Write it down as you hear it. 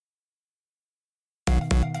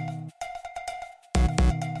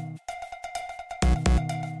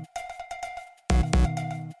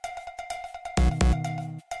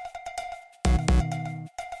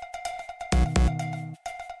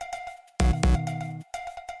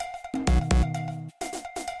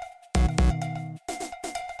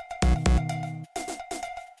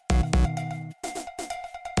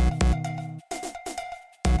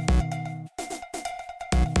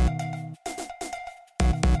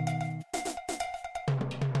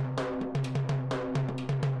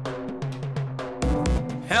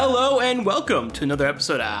Hello and welcome to another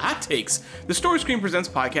episode of Hot Takes, the Story Screen Presents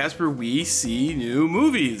podcast where we see new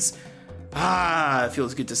movies. It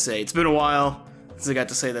feels good to say. It's been a while since I got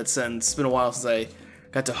to say that sentence. It's been a while since I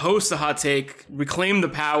got to host a hot take, reclaim the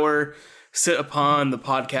power, sit upon the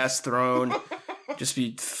podcast throne, just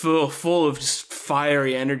be full of just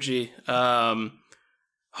fiery energy. It's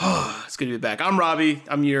good to be back. I'm Robbie.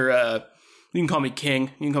 I'm your, you can call me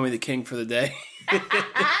King. You can call me the King for the day.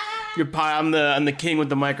 I'm the king with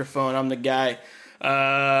the microphone. I'm the guy.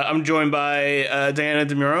 I'm joined by Diana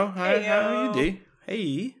DeMuro. Hi, Hey, how are you, D?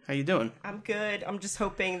 Hey, how you doing? I'm good. I'm just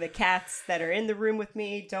hoping the cats that are in the room with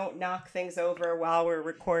me don't knock things over while we're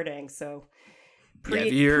recording. So, If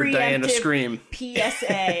you hear Diana scream.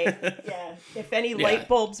 PSA. Yeah. If any light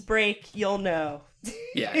bulbs break, you'll know.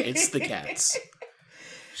 Yeah, it's the cats.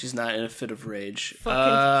 She's not in a fit of rage.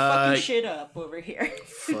 Fucking shit up over here.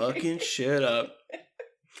 Fucking shit up.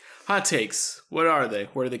 Hot takes. What are they?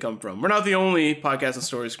 Where do they come from? We're not the only podcast on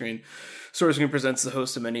Story Screen. Story Screen presents the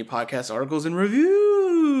host of many podcast articles and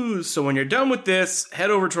reviews. So when you're done with this, head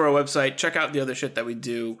over to our website, check out the other shit that we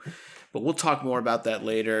do. But we'll talk more about that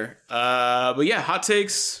later. But yeah, Hot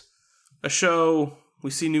Takes, a show.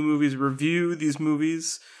 We see new movies, review these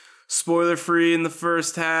movies. Spoiler free in the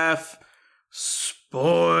first half.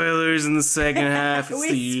 Spoilers in the second half. It's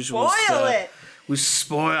the usual stuff. It. We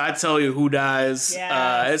spoil. I tell you who dies.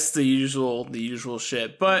 Yeah. It's the usual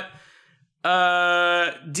shit. But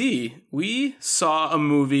D, we saw a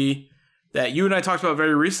movie that you and I talked about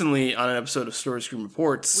very recently on an episode of Story Screen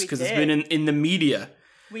Reports because it's been in the media.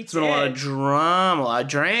 There's been a lot of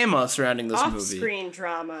drama surrounding this movie.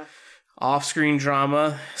 Off-screen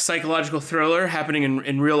drama, psychological thriller happening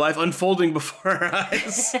in real life, unfolding before our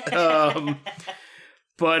eyes.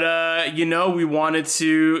 But we wanted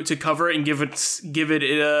to cover it and give it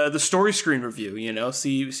the Story Screen review.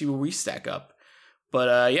 See where we stack up.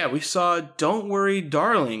 But we saw Don't Worry,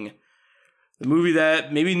 Darling, the movie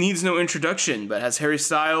that maybe needs no introduction, but has Harry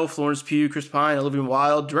Styles, Florence Pugh, Chris Pine, Olivia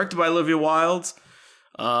Wilde, directed by Olivia Wilde.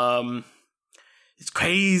 It's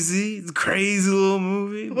crazy. It's a crazy little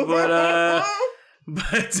movie. But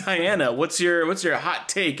Diana, what's your hot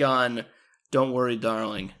take on Don't Worry,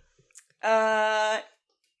 Darling?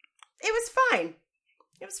 It was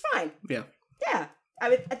fine. Yeah. Yeah.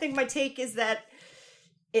 I think my take is that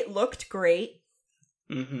it looked great.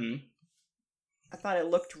 Mm-hmm. I thought it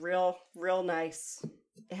looked real nice.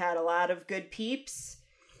 It had a lot of good peeps.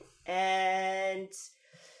 And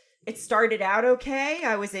it started out okay.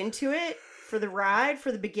 I was into it for the ride,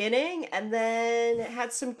 for the beginning. And then it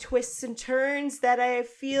had some twists and turns that I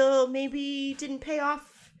feel maybe didn't pay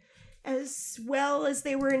off as well as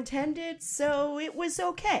they were intended. So it was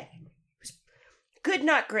okay. Good,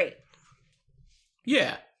 not great.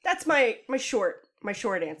 Yeah. That's my short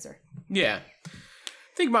answer. Yeah. I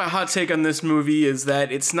think my hot take on this movie is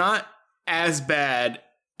that it's not as bad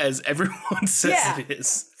as everyone says it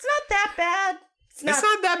is. It's not that bad. It's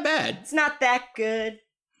not that bad. It's not that good.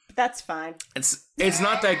 But that's fine. It's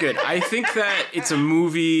not that good. I think that it's a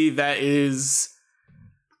movie that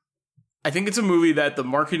the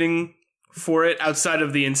marketing for it, outside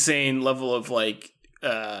of the insane level of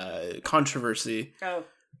controversy. Oh,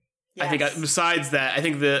 yes. I think besides that, I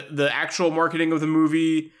think the actual marketing of the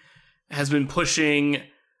movie has been pushing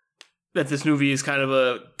that this movie is kind of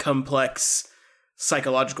a complex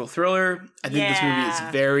psychological thriller. I think this movie is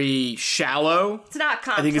very shallow. It's not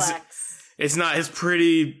complex. I think it's not. It's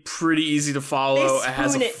pretty easy to follow. It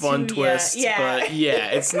has a fun twist. But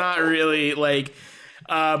it's not really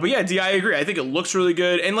but yeah, D, I agree. I think it looks really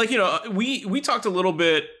good. And we talked a little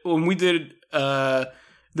bit when we did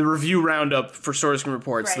the review roundup for Story Screen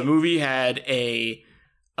Reports. Right. The movie had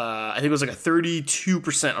I think it was a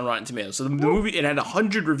 32% on Rotten Tomatoes. So the movie, it had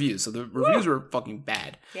 100 reviews. So the reviews were fucking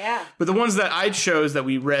bad. Yeah. But the ones that I chose that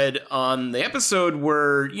we read on the episode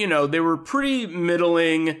were, they were pretty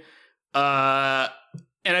middling.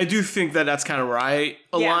 And I do think that that's kind of where I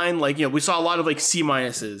align. We saw a lot of C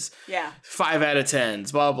minuses. Yeah. 5 out of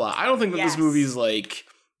 10s, blah, blah. I don't think that this movie's for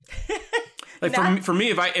me,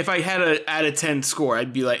 if I had a out of 10 score,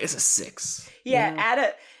 I'd be it's a 6.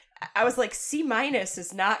 Yeah, I was C minus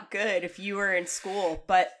is not good if you were in school,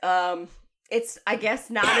 but it's I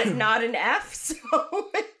guess not an F, so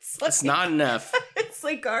it's not an F. It's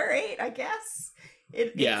all right, I guess.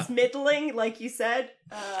 It's middling, like you said.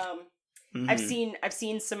 Mm-hmm. I've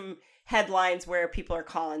seen some headlines where people are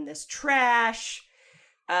calling this trash.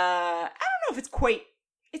 I don't know if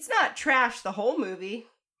it's not trash the whole movie.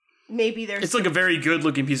 Maybe there's it's a very good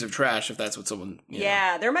looking piece of trash if that's what someone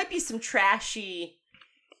know. There might be some trashy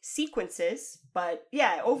sequences, but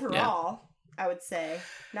overall I would say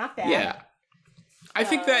not bad. I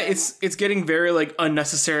think that it's getting very like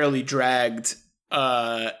unnecessarily dragged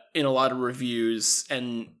in a lot of reviews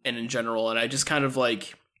and in general, and I just kind of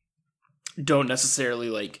like don't necessarily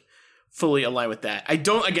like fully align with that. I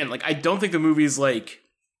don't think the movie's like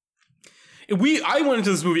I went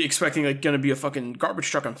into this movie expecting like gonna be a fucking garbage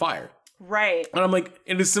truck on fire. Right. And I'm like,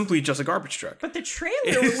 it is simply just a garbage truck. But the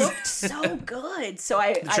trailer looked so good. So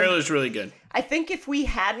the trailer's really good. I think if we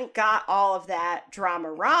hadn't got all of that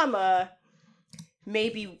drama-rama,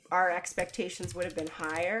 maybe our expectations would have been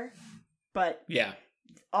higher. But yeah,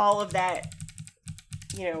 all of that,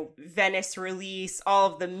 Venice release,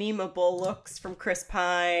 all of the memeable looks from Chris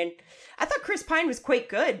Pine. I thought Chris Pine was quite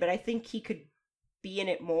good, but I think he could be in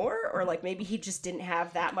it more, or like maybe he just didn't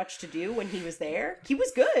have that much to do when he was there. He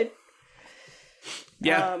was good.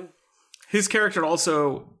 Yeah. His character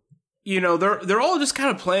also, they're all just kind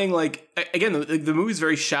of playing like, again, the movie's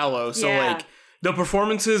very shallow. So like the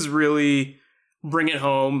performances really bring it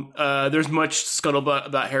home. There's much scuttlebutt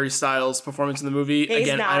about Harry Styles' performance in the movie.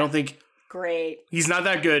 I don't think great. He's not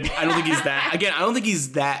that good. I don't think he's that. Again, I don't think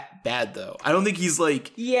he's that bad though. I don't think he's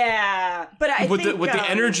like. Yeah, but I with think the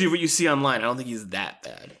energy of what you see online, I don't think he's that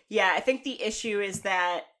bad. Yeah, I think the issue is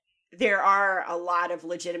that there are a lot of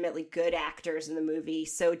legitimately good actors in the movie,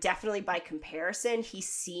 so definitely by comparison, he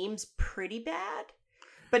seems pretty bad.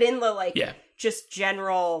 But in the just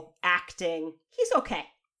general acting, he's okay.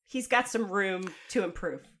 He's got some room to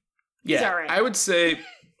improve. He's all right. I would say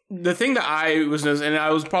the thing that I was noticing, and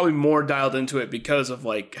I was probably more dialed into it because of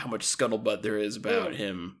like how much scuttlebutt there is about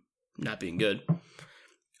him not being good.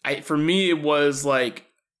 For me, it was like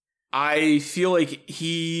I feel like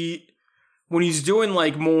when he's doing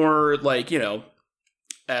like more like playing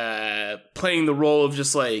the role of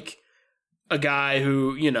just like a guy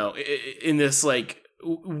who in this like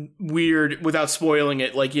weird, without spoiling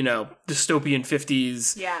it, like dystopian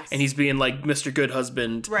 50s, yes, and he's being like Mr. Good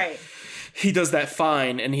Husband, right? He does that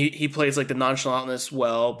fine, and he plays like the nonchalantness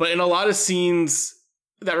well, but in a lot of scenes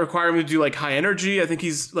that require him to do like high energy, I think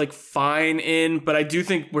he's like fine in. But I do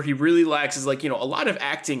think where he really lacks is like a lot of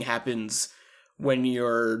acting happens when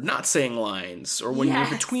you're not saying lines, or when you're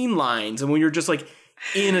between lines, and when you're just like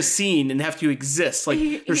in a scene and have to exist.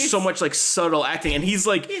 Like there's so much like subtle acting, and he's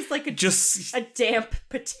like just a damp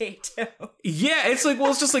potato. Yeah, it's like, well,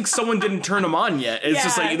 it's just like someone didn't turn him on yet. It's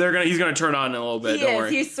just like he's gonna turn on in a little bit. Don't worry.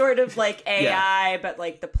 He's sort of like AI, but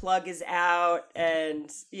like the plug is out,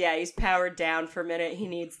 and he's powered down for a minute. He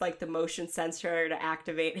needs like the motion sensor to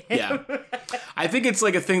activate him. Yeah, I think it's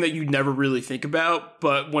like a thing that you never really think about,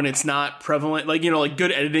 but when it's not prevalent, like like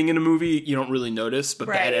good editing in a movie, you don't really notice, but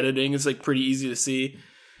bad editing is like pretty easy to see.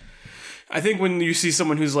 I think when you see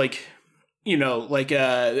someone who's like, like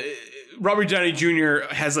Robert Downey Jr.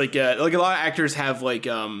 has like a lot of actors have like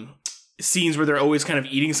scenes where they're always kind of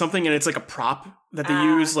eating something, and it's like a prop that they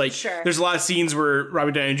use. Like there's a lot of scenes where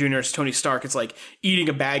Robert Downey Jr. as Tony Stark is like eating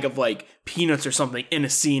a bag of like peanuts or something in a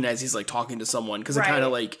scene as he's like talking to someone, because it kind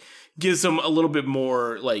of like gives him a little bit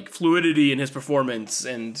more like fluidity in his performance,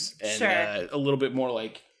 and a little bit more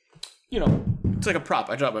like it's like a prop.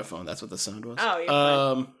 I dropped my phone. That's what the sound was. Oh, you're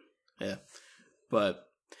fine. Yeah. But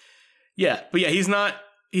he's not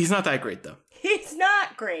that great though. He's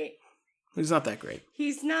not great. He's not that great.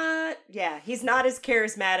 He's not as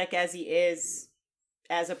charismatic as he is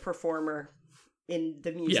as a performer in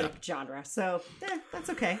the music genre. So, that's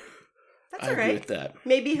okay. That's all right. I agree with that.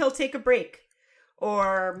 Maybe he'll take a break,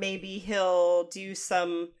 or maybe he'll do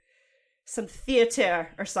some theater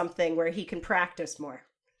or something where he can practice more.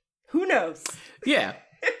 Who knows? Yeah.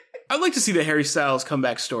 I'd like to see the Harry Styles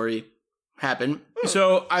comeback story happen.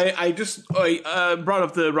 So I brought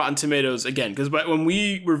up the Rotten Tomatoes again, because when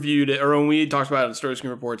we reviewed it, or when we talked about it in Story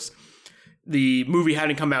Screen Reports, the movie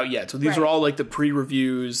hadn't come out yet. So these are all like the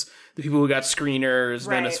pre-reviews, the people who got screeners,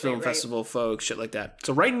 Venice Film Festival folks, shit like that.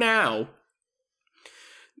 So right now,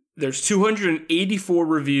 there's 284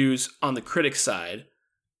 reviews on the critic side,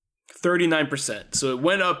 39%. So it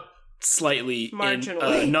went up slightly.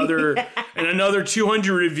 Marginally. In another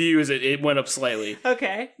 200 reviews, it went up slightly.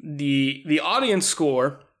 Okay. The audience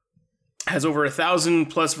score has over 1,000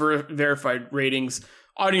 plus verified ratings.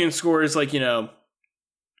 Audience score is like, you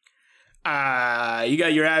got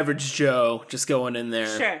your average Joe just going in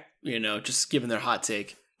there. Sure. Just giving their hot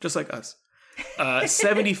take. Just like us.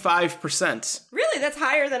 75%. Really? That's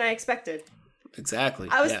higher than I expected. Exactly.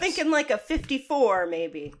 I was thinking like a 54,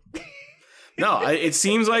 maybe. No, it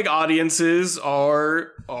seems like audiences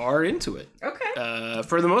are into it. Okay.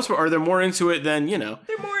 For the most part, or they're more into it than, They're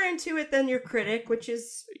more into it than your critic, which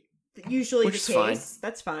is usually the case. Fine.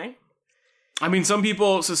 That's fine. I mean, some of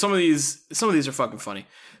these are fucking funny.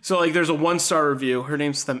 So like there's a 1-star review. Her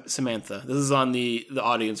name's Samantha. This is on the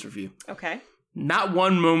audience review. Okay. Not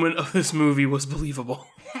one moment of this movie was believable.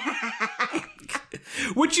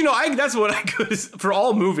 Which, that's what I could, for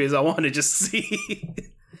all movies, I want to just see.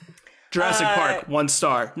 Jurassic Park, 1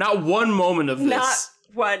 star. Not one moment of this. Not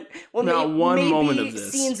one. Well, not one moment of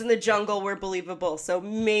this. Scenes in the jungle were believable, so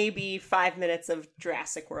maybe 5 minutes of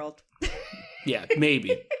Jurassic World. Yeah,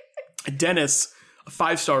 maybe. Dennis, a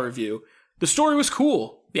 5-star review. The story was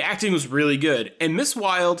cool. The acting was really good. And Miss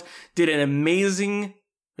Wilde did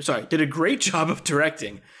a great job of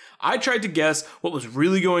directing. I tried to guess what was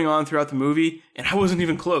really going on throughout the movie, and I wasn't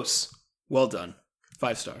even close. Well done.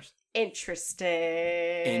 5 stars. Interesting.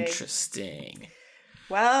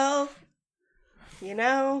 Well,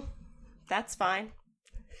 that's fine.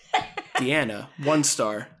 Deanna, 1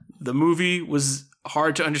 star. The movie was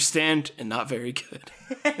hard to understand and not very good.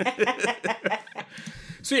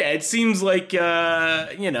 So yeah, it seems like,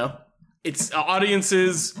 it's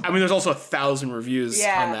audiences. I mean, there's also 1,000 reviews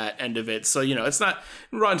on that end of it. So, it's not,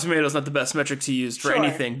 Rotten Tomatoes not the best metric to use for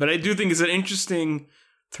anything, but I do think it's an interesting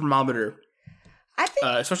thermometer. I think,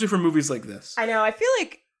 especially for movies like this. I know. I feel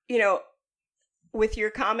like, with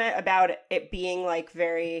your comment about it being like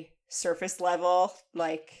very surface level,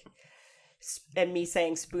 like, and me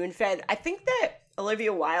saying spoon fed, I think that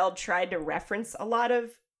Olivia Wilde tried to reference a lot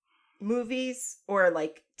of movies or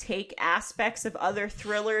like take aspects of other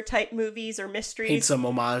thriller type movies or mysteries. Paint some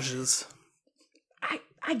homages.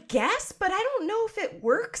 I guess, but I don't know if it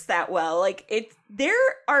works that well. Like there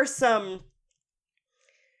are some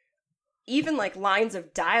even like lines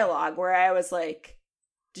of dialogue where I was like,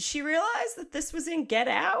 did she realize that this was in Get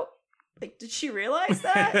Out? Like, did she realize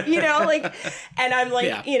that? And I'm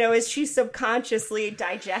like, is she subconsciously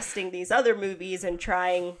digesting these other movies and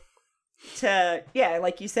trying to,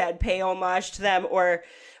 like you said, pay homage to them or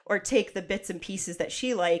take the bits and pieces that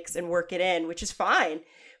she likes and work it in, which is fine.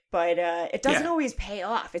 But it doesn't always pay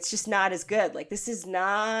off. It's just not as good. Like, this is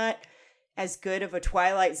not as good of a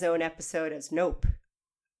Twilight Zone episode as Nope.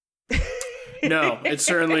 No, it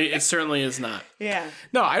certainly is not. Yeah.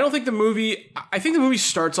 No, I don't think I think the movie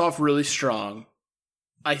starts off really strong.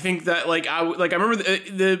 I think that I remember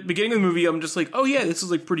the beginning of the movie, I'm just like, oh yeah, this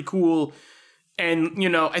is like pretty cool. And,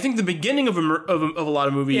 I think the beginning of a lot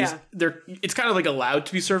of movies, it's kind of like allowed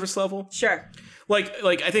to be surface level. Sure.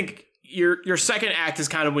 Like I think your second act is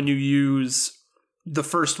kind of when you use the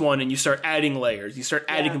first one and you start adding layers, you start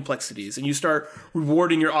adding complexities, and you start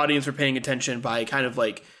rewarding your audience for paying attention by kind of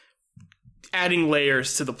like adding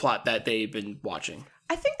layers to the plot that they've been watching.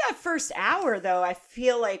 I think that first hour, though, I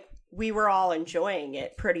feel like we were all enjoying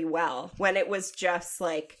it pretty well when it was just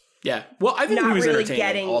like, yeah. Well, I think not the movie's really entertaining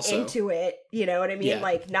getting also. into it. You know what I mean? Yeah.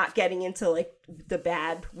 Like not getting into like the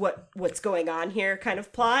bad what's going on here kind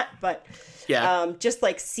of plot, but just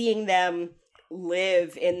like seeing them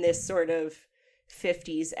live in this sort of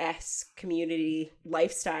 50s-esque community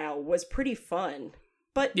lifestyle was pretty fun.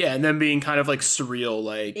 But yeah, and then being kind of like surreal,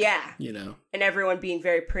 like and everyone being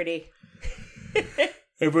very pretty.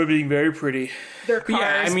 Everyone being very pretty. Their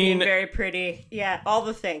cars being very pretty. Yeah, all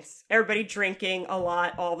the things. Everybody drinking a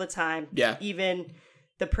lot all the time. Yeah. Even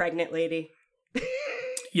the pregnant lady.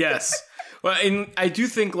 Yes. Well, and I do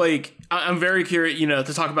think, like, I'm very curious,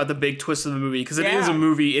 to talk about the big twist of the movie, because it is a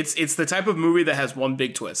movie. It's the type of movie that has one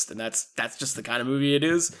big twist, and that's just the kind of movie it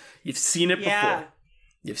is. You've seen it before.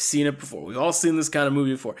 You've seen it before. We've all seen this kind of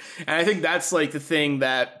movie before. And I think that's, like, the thing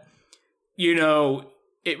that,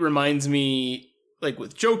 it reminds me, like,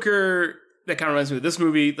 with Joker, that kind of reminds me of this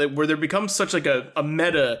movie, like, where there becomes such, like, a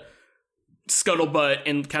meta scuttlebutt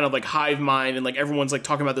and kind of, like, hive mind, and, like, everyone's, like,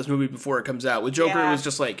 talking about this movie before it comes out. With Joker, it was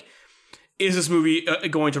just, like, is this movie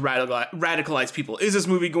going to radicalize people? Is this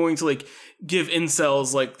movie going to, like, give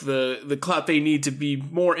incels, like, the clout they need to be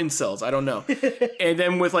more incels? I don't know. And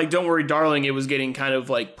then with, like, Don't Worry, Darling, it was getting kind of,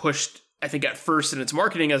 like, pushed, I think, at first in its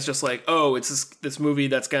marketing as just, like, oh, it's this movie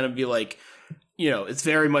that's going to be, like, it's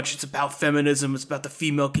very much, it's about feminism, it's about the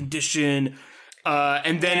female condition.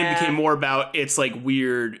 And then it became more about its, like,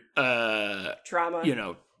 weird,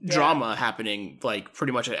 drama. Drama happening, like,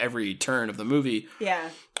 pretty much at every turn of the movie. Yeah.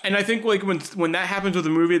 And I think, like, when that happens with a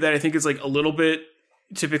movie that I think is, like, a little bit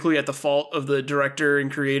typically at the fault of the director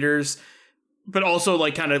and creators, but also,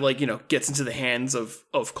 like, kind of, like, gets into the hands of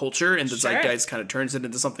culture and the zeitgeist kind of turns it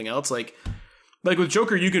into something else. Like with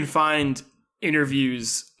Joker, you can find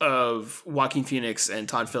interviews of Joaquin Phoenix and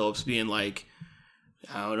Todd Phillips being like,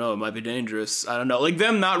 I don't know, it might be dangerous. I don't know. Like,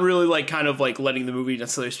 them not really, like, kind of, like, letting the movie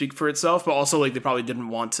necessarily speak for itself, but also, like, they probably didn't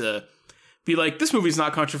want to be like, this movie's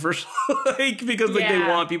not controversial, like, because like they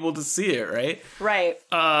want people to see it, right? Right.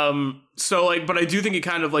 So like, but I do think it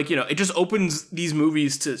kind of like, you know, it just opens these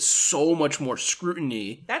movies to so much more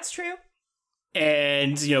scrutiny. That's true.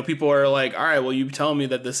 And, you know, people are like, all right, well, you telling me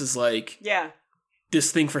that this is like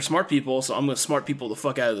this thing for smart people, so I'm going to smart people the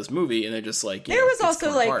fuck out of this movie. And they're just like, there was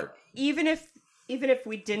also like, even if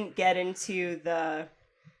we didn't get into the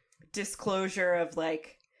disclosure of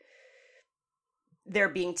like there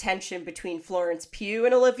being tension between Florence Pugh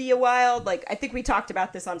and Olivia Wilde, like I think we talked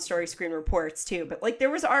about this on Story Screen Reports too, but like there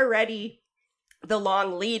was already the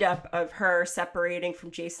long lead up of her separating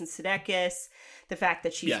from Jason Sudeikis, the fact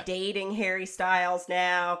that she's dating Harry Styles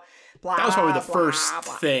now, blah, that was probably the blah, first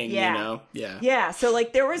blah. thing, you know? Yeah, so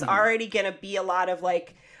like there was already gonna be a lot of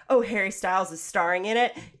like, oh, Harry Styles is starring in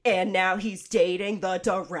it, and now he's dating the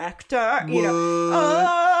director, you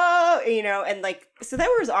know, and like, so there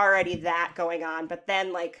was already that going on, but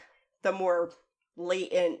then like the more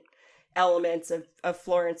latent elements of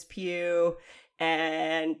Florence Pugh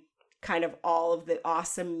and kind of all of the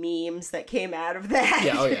awesome memes that came out of that.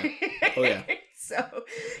 Oh yeah. So,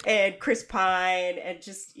 and Chris Pine and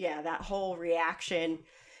just, that whole reaction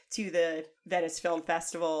to the Venice Film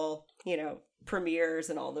Festival, you know, premieres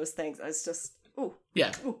and all those things. I was just, ooh.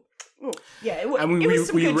 Yeah, it was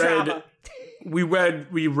some good drama. We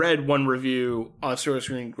read one review on Story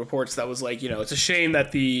Screen Reports that was like, you know, it's a shame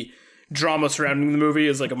that the drama surrounding the movie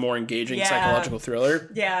is like a more engaging psychological thriller.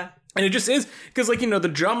 Yeah. And it just is, because, like, you know, the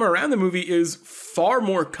drama around the movie is far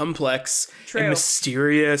more complex and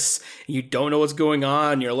mysterious. And you don't know what's going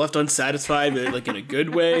on. You're left unsatisfied, but, like, in a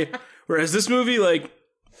good way. Whereas this movie, like,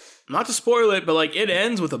 not to spoil it, but, like, it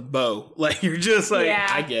ends with a bow. Like, you're just like,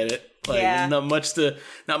 I get it. Like, there's not much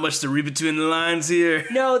to read between the lines here.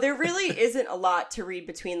 No, there really isn't a lot to read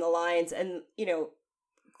between the lines. And, you know,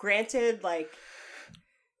 granted, like,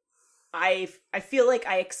 I feel like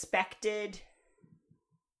I expected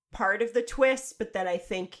part of the twist, but then I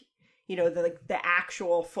think, you know, the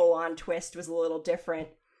actual full-on twist was a little different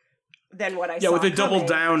than what I saw. Yeah, what they doubled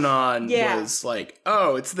down on was like,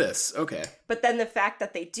 oh, it's this. Okay. But then the fact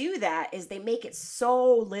that they do that is they make it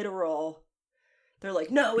so literal. They're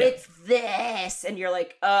like, no, it's this. And you're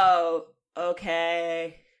like, oh,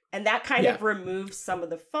 okay. And that kind of removes some of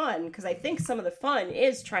the fun, because I think some of the fun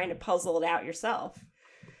is trying to puzzle it out yourself.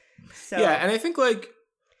 So, yeah, and I think, like,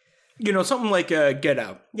 you know, something like Get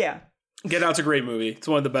Out. Yeah. Get Out's a great movie. It's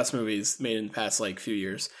one of the best movies made in the past, like, few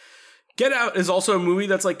years. Get Out is also a movie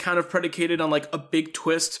that's, like, kind of predicated on, like, a big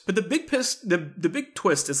twist. But the big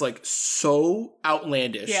twist is, like, so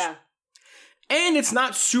outlandish. Yeah. And it's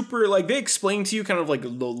not super, like, they explain to you kind of, like, the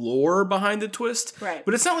lore behind the twist. Right.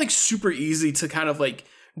 But it's not, like, super easy to kind of, like,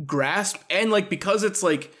 grasp. And, like, because it's,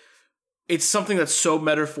 like, it's something that's so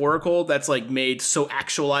metaphorical that's, like, made so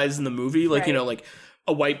actualized in the movie. Like, you know, like,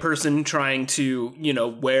 a white person trying to, you know,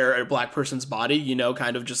 wear a black person's body, you know,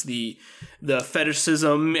 kind of just the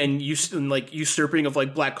fetishism and like usurping of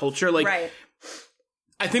like black culture. Like,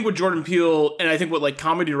 I think what Jordan Peele and I think what like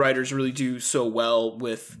comedy writers really do so well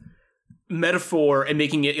with metaphor and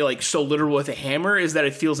making it like so literal with a hammer is that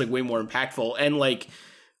it feels like way more impactful and like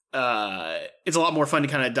it's a lot more fun to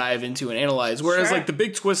kind of dive into and analyze. Whereas like the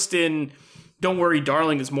big twist in Don't Worry,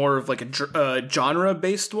 Darling is more of like a genre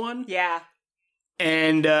based one. Yeah.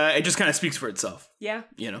 And it just kind of speaks for itself. Yeah.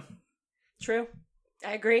 You know? True.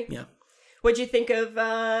 I agree. Yeah. What'd you think of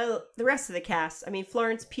the rest of the cast? I mean,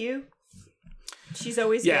 Florence Pugh, she's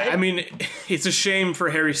always good. Yeah, I mean, it's a shame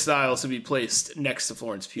for Harry Styles to be placed next to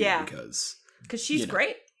Florence Pugh because she's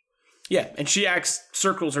great. Yeah, and she acts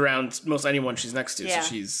circles around most anyone she's next to, so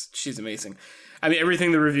she's amazing. I mean,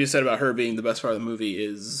 everything the review said about her being the best part of the movie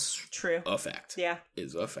is true. A fact. Yeah.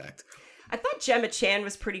 Is a fact. I thought Gemma Chan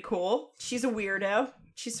was pretty cool. She's a weirdo.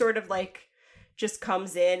 She sort of like just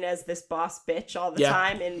comes in as this boss bitch all the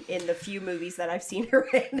time in the few movies that I've seen her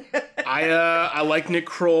in. I like Nick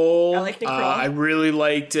Kroll. I like Nick Kroll. I really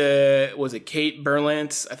liked was it Kate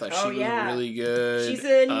Berlant? I thought she was really good. She's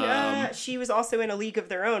in she was also in A League of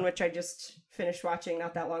Their Own, which I just finished watching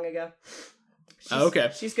not that long ago.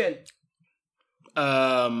 She's good.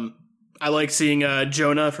 I like seeing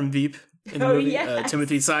Jonah from Veep in the movie.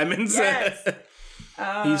 Timothy Simons. Yes.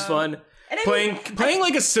 He's fun. And playing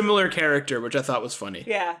like a similar character, which I thought was funny.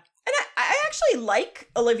 Yeah. And I actually like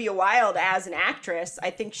Olivia Wilde as an actress.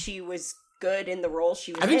 I think she was good in the role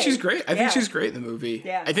she was in. I think she's great. I think she's great in the movie.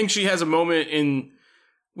 Yeah. I think she has a moment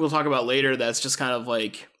we'll talk about later, that's just kind of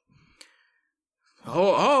like,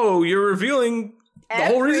 oh, you're revealing the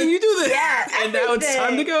whole reason you do this. Yeah, and now it's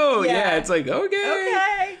time to go. Yeah, it's like,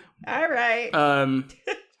 okay. All right.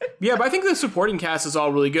 Yeah, but I think the supporting cast is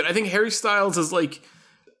all really good. I think Harry Styles is like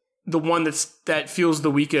the one that feels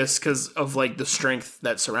the weakest because of like the strength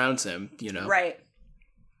that surrounds him, you know. Right.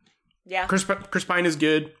 Yeah. Chris Pine is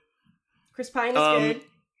good. Chris Pine is good.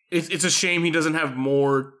 It's a shame he doesn't have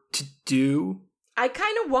more to do. I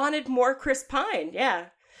kind of wanted more Chris Pine. Yeah.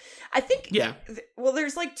 I think. Yeah. Well,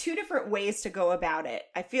 there's like two different ways to go about it.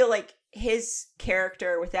 I feel like his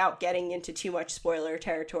character, without getting into too much spoiler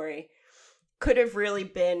territory, could have really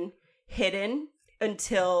been hidden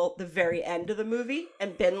until the very end of the movie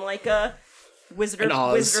and been like a Wizard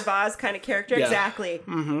of Oz kind of character. Yeah. Exactly.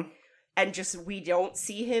 Mm-hmm. And just we don't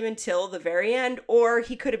see him until the very end, or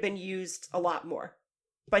he could have been used a lot more.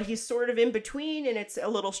 But he's sort of in between, and it's a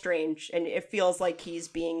little strange, and it feels like he's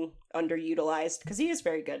being underutilized because he is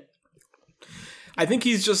very good. I think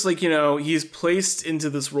he's just like, you know, he's placed into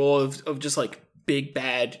this role of just like big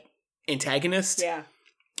bad antagonist. Yeah.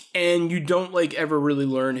 And you don't like ever really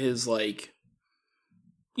learn his like,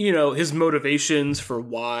 you know, his motivations for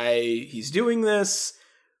why he's doing this,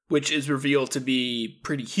 which is revealed to be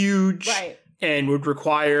pretty huge. Right. And would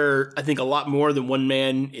require, I think, a lot more than one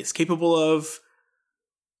man is capable of.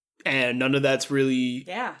 And none of that's really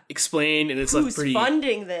explained. And it's left pretty... Who's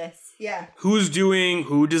funding this? Yeah.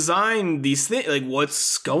 Who designed these things? Like,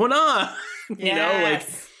 what's going on? You know, like,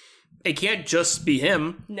 it can't just be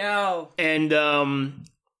him. No. And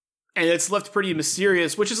it's left pretty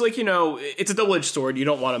mysterious, which is like, you know, it's a double-edged sword. You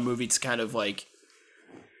don't want a movie to kind of, like,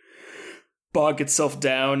 bog itself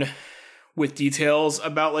down with details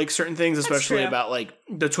about, like, certain things, especially about, like,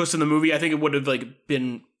 the twist in the movie. I think it would have, like,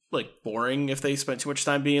 been... like boring if they spent too much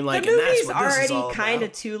time being like, the movie's already kind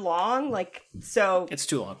of too long, like, so it's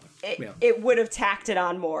too long. It would have tacked it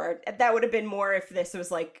on more. That would have been more if this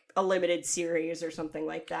was like a limited series or something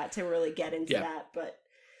like that to really get into that. But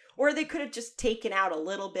or they could have just taken out a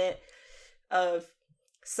little bit of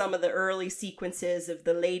some of the early sequences of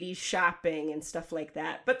the ladies shopping and stuff like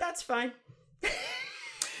that. But that's fine.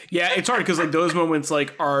 Yeah, it's hard because like those moments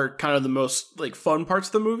like are kind of the most like fun parts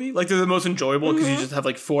of the movie. Like they're the most enjoyable because you just have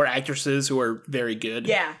like 4 actresses who are very good.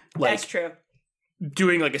 Yeah, like, that's true.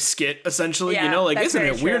 Doing like a skit essentially, you know, like isn't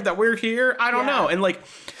it weird that we're here? I don't know. And like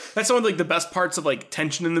that's some of like the best parts of like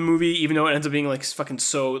tension in the movie, even though it ends up being like fucking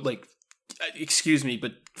so like excuse me,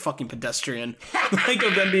 but fucking pedestrian. Like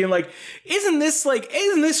of them being like, isn't this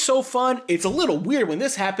so fun? It's a little weird when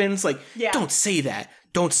this happens. Like, don't say that.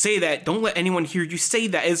 Don't say that. Don't let anyone hear you say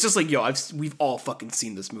that. It's just like, yo, we've all fucking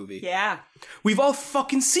seen this movie. Yeah. We've all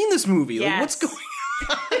fucking seen this movie. Like, what's going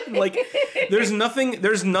on? Like, there's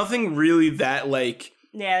nothing really that, like...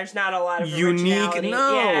 Yeah, there's not a lot of unique.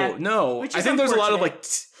 No. I think there's a lot of, like...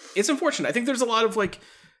 It's unfortunate. I think there's a lot of, like,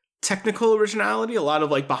 technical originality, a lot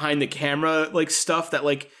of, like, behind the camera, like, stuff that,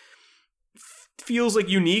 like... feels like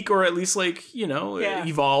unique or at least like, you know,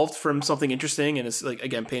 evolved from something interesting and it's like,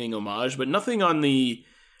 again, paying homage, but nothing on the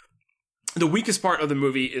weakest part of the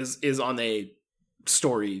movie is on a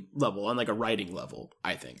story level, on like a writing level,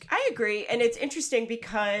 I think. I agree. And it's interesting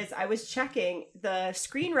because I was checking, the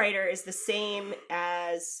screenwriter is the same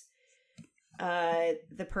as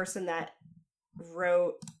the person that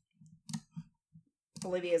wrote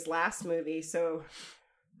Olivia's last movie. So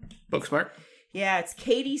Booksmart? Yeah, it's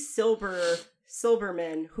Katie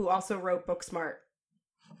Silberman, who also wrote Booksmart.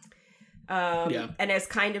 And has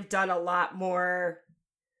kind of done a lot more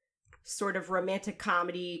sort of romantic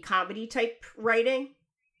comedy type writing.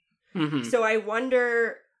 Mm-hmm. So I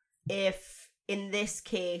wonder if in this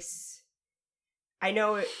case, I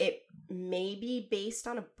know it may be based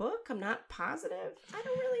on a book. I'm not positive. I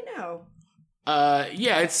don't really know.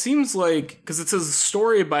 Yeah, it seems like, because it says a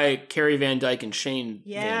story by Carrie Van Dyke and Shane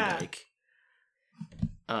Van Dyke.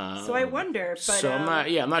 So I wonder, but so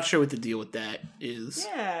I'm not sure what the deal with that is.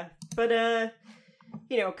 Yeah, but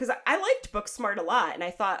you know, because I liked Booksmart a lot, and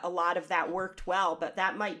I thought a lot of that worked well, but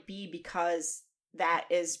that might be because that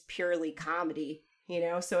is purely comedy, you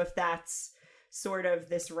know. So if that's sort of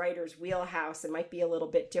this writer's wheelhouse, it might be a little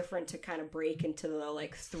bit different to kind of break into the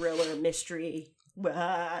like thriller mystery, you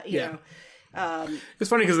know. It's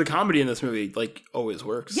funny because the comedy in this movie like always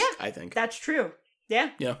works. Yeah, I think that's true.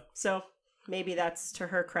 Yeah. So. Maybe that's to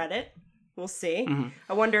her credit. We'll see. Mm-hmm.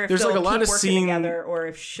 I wonder if there's they'll like a lot keep of working together or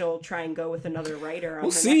if she'll try and go with another writer on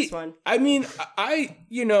the next one. I mean,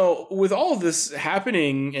 you know, with all of this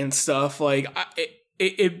happening and stuff, like,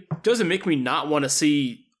 it doesn't make me not want to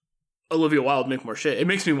see Olivia Wilde make more shit. It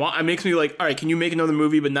makes me like, all right, can you make another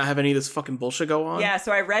movie but not have any of this fucking bullshit go on? Yeah,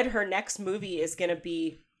 so I read her next movie is going to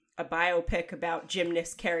be a biopic about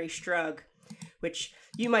gymnast Carrie Strug, which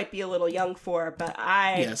you might be a little young for, but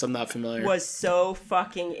I'm not familiar. Was so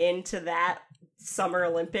fucking into that Summer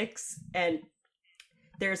Olympics, and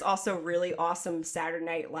there's also really awesome Saturday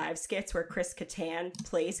Night Live skits where Chris Kattan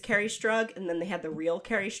plays Carrie Strug, and then they had the real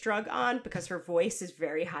Carrie Strug on because her voice is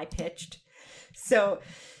very high pitched. So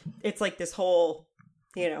it's like this whole,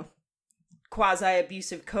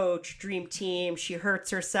 quasi-abusive coach, dream team. She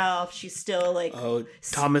hurts herself. She's still like... Oh,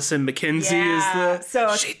 Thomasin McKenzie is the...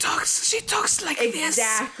 So she talks like this.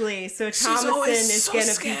 Exactly. So Thomasin is going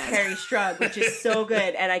to be Carrie Strug, which is so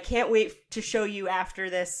good. And I can't wait to show you after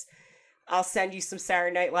this. I'll send you some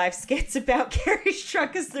Saturday Night Live skits about Carrie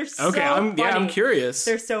Strug because they're so funny. I'm curious.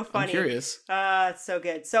 They're so funny. I'm curious. It's so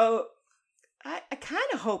good. So I kind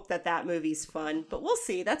of hope that movie's fun, but we'll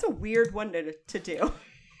see. That's a weird one to do.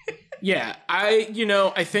 Yeah, I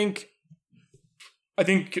think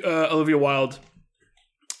Olivia Wilde,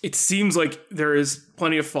 it seems like there is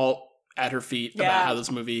plenty of fault at her feet about how this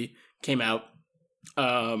movie came out.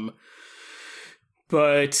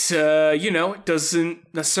 But it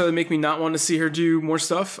doesn't necessarily make me not want to see her do more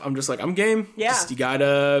stuff. I'm just like, I'm game. Yeah.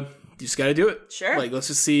 You just gotta do it. Sure. Like, let's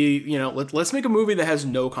just see, let's make a movie that has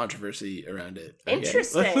no controversy around it. Okay?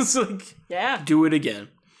 Interesting. Let's do it again.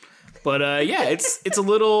 But it is a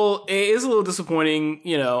little disappointing.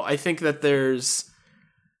 I think that there's,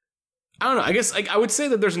 I don't know. I guess I would say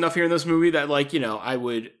that there's enough here in this movie that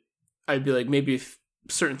I'd be like, maybe if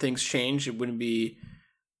certain things change, it wouldn't be,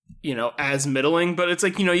 as middling. But it's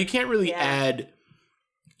like, you can't really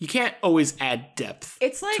you can't always add depth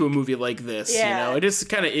to a movie like this. Yeah. It just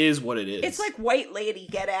kind of is what it is. It's like White Lady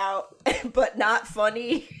Get Out, but not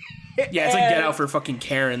funny. Yeah, it's like Get Out for fucking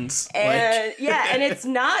Karens. And and it's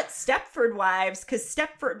not Stepford Wives, because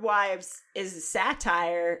Stepford Wives is a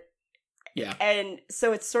satire. Yeah. And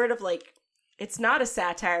so it's sort of like, it's not a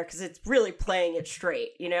satire because it's really playing it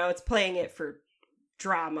straight. It's playing it for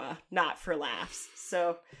drama, not for laughs.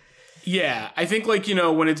 So... Yeah, I think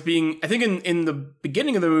when it's being... I think in the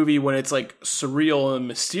beginning of the movie, when it's like surreal and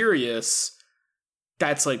mysterious...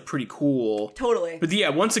 That's like pretty cool. Totally. But yeah,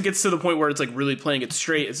 once it gets to the point where it's like really playing it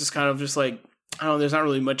straight, it's just kind of just like, I don't know, there's not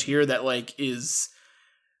really much here that like is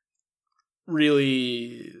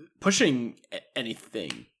really pushing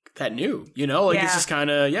anything that new, It's just kind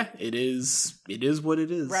of, it is what it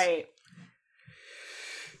is. Right.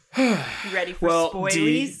 You ready for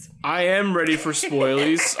spoilies? I am ready for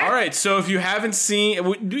spoilies. All right, so if you haven't seen,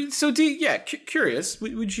 curious,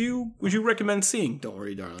 would you recommend seeing Don't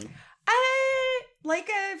Worry, Darling?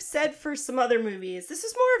 Like I've said for some other movies, this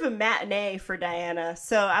is more of a matinee for Diana.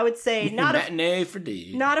 So I would say not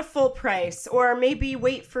a full price, or maybe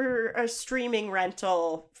wait for a streaming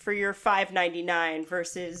rental for your $5.99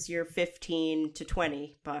 versus your $15 to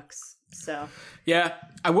 $20. So yeah,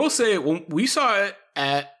 I will say when we saw it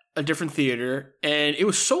at a different theater, and it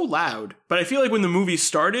was so loud. But I feel like when the movie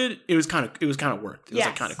started, it was kind of worked. It was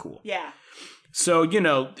like kind of cool. Yeah. So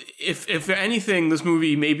if anything, this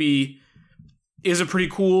movie maybe is a pretty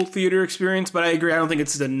cool theater experience, but I agree. I don't think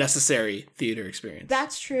it's a necessary theater experience.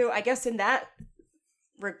 That's true. I guess in that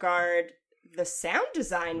regard, the sound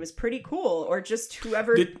design was pretty cool, or just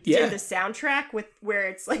whoever did the soundtrack where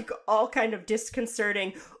it's like all kind of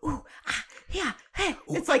disconcerting. Ooh, yeah, hey.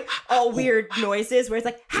 It's like all weird noises where it's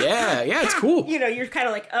like, it's cool. You're kind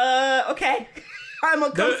of like, okay. I'm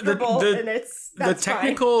uncomfortable, and that's the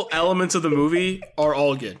technical elements of the movie are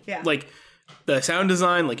all good. Yeah. Like, the sound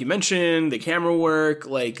design, like you mentioned, the camera work,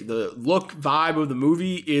 like the look vibe of the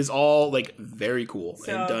movie is all like very cool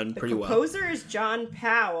and done pretty well. The composer is John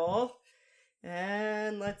Powell,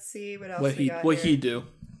 and let's see what else what he do.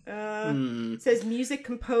 It says music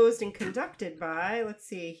composed and conducted by. Let's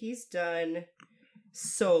see, he's done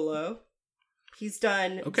Solo. He's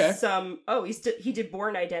done some. Oh, he did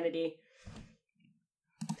Bourne Identity.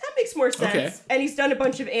 That makes more sense. Okay. And he's done a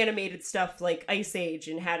bunch of animated stuff like Ice Age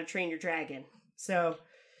and How to Train Your Dragon. So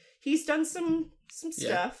he's done some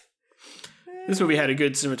stuff. This movie had a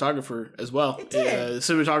good cinematographer as well. It did. The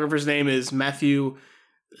cinematographer's name is Matthew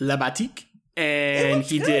Labatique. And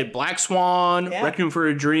he did Black Swan, Requiem for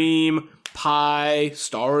a Dream, Pi,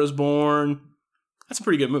 Star is Born. That's some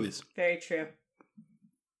pretty good movies. Very true.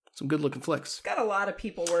 Some good looking flicks. Got a lot of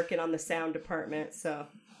people working on the sound department, so...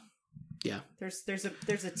 Yeah, there's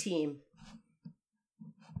a team.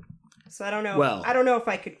 So I don't know. Well, I don't know if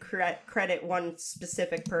I could credit one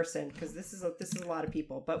specific person, because this is a lot of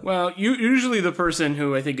people. But usually the person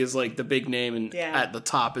who I think is like the big name and at the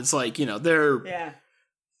top, it's like they're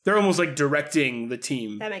almost like directing the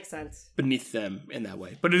team. That makes sense beneath them in that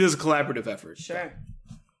way. But it is a collaborative effort. Sure.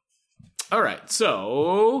 All right,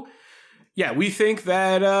 so yeah, we think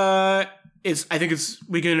that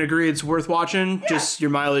we can agree it's worth watching. Yeah. Just your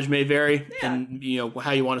mileage may vary, Yeah. and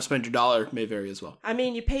how you want to spend your dollar may vary as well. I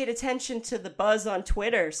mean, you paid attention to the buzz on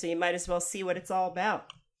Twitter, so you might as well see what it's all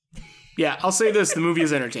about. Yeah, I'll say this: the movie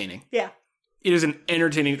is entertaining. Yeah. It is an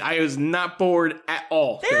entertaining. I was not bored at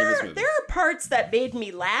all during this movie. There are parts that made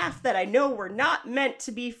me laugh that I know were not meant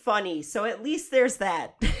to be funny, so at least there's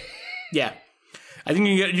that. Yeah, I think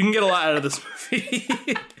you can get a lot out of this movie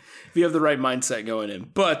if you have the right mindset going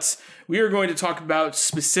in. But we are going to talk about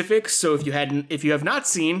specifics. So if you have not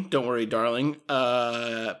seen, don't worry, darling.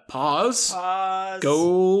 Pause.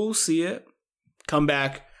 Go see it. Come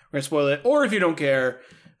back. We're gonna spoil it. Or if you don't care,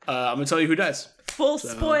 I'm gonna tell you who dies. Full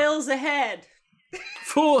spoils ahead.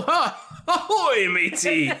 Full, ahoy,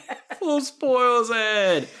 matey! Full spoils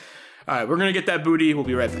ahead. All right, we're gonna get that booty. We'll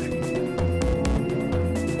be right back.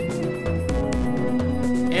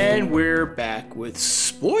 And we're back with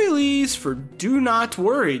spoilies for Do Not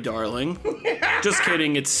Worry, Darling. Just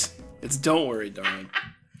kidding. It's Don't Worry, Darling.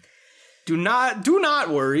 Do not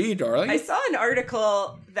worry, darling. I saw an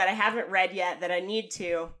article that I haven't read yet that I need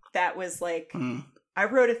to. That was like. I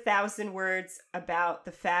wrote 1,000 words about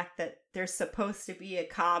the fact that there's supposed to be a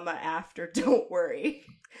comma after "Don't worry,"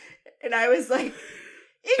 and I was like,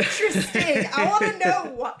 "Interesting. I want to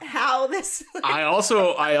know how this." I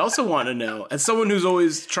also want to know, as someone who's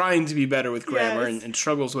always trying to be better with grammar and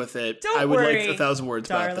struggles with it, I would like 1,000 words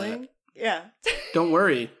darling. about that. Yeah. Don't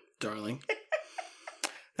worry, darling.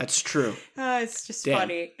 That's true. It's just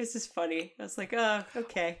funny. It's just funny. I was like, oh,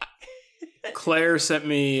 okay. Claire sent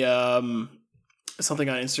me something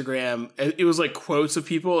on Instagram. It was like quotes of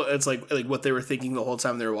people. It's like what they were thinking the whole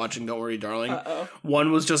time they were watching Don't Worry, Darling.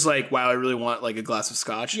 One was just like, wow, I really want like a glass of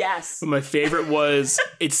scotch. Yes. But my favorite was,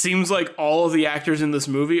 it seems like all of the actors in this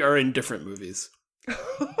movie are in different movies.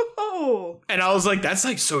 Oh. And I was like, that's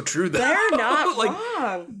like so true. They're not like,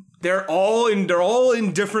 wrong. They're all in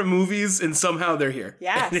different movies, and somehow they're here.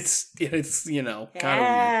 Yes. And it's kind of weird.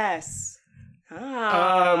 Yes.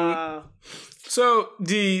 Oh. So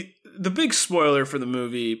the big spoiler for the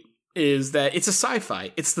movie is that it's a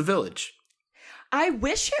sci-fi. It's The Village. I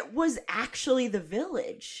wish it was actually The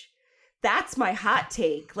Village. That's my hot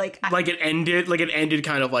take. It ended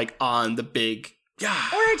kind of like on the big Or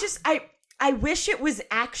I wish it was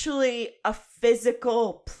actually a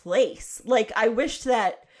physical place. Like I wish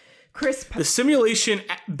that the simulation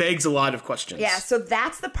begs a lot of questions. Yeah, so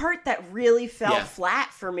that's the part that really fell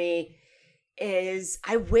flat for me. Is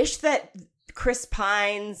I wish that Chris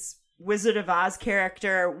Pine's Wizard of Oz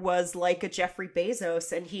character was like a Jeffrey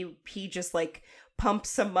Bezos, and he just like pumps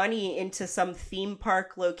some money into some theme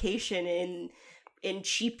park location in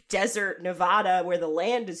cheap desert Nevada where the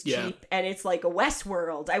land is cheap, and it's like a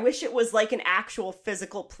Westworld. I wish it was like an actual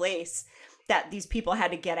physical place that these people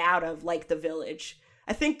had to get out of, like The Village.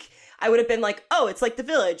 I think I would have been like, oh, it's like The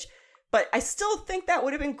Village, but I still think that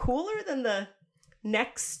would have been cooler than the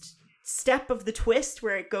next step of the twist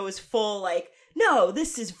where it goes full like, no,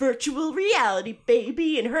 this is virtual reality,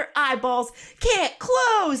 baby, and her eyeballs can't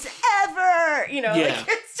close ever. Like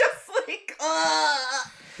it's just like,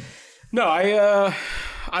 No,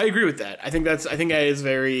 I agree with that. I think that is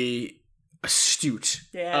very astute.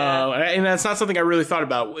 Yeah. And that's not something I really thought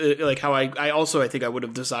about. Like how I think I would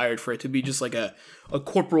have desired for it to be just like a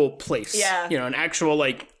corporal place. Yeah. An actual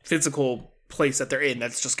like physical place that they're in.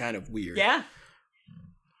 That's just kind of weird. Yeah.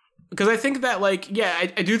 Because I think that, like, I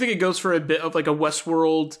do think it goes for a bit of, like, a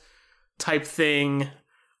Westworld type thing.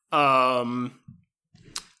 And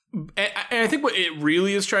I think what it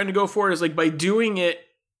really is trying to go for is, like, by doing it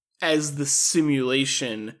as the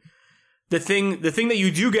simulation, the thing that you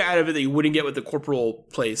do get out of it that you wouldn't get with the corporal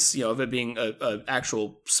place, of it being a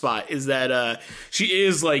actual spot, is that she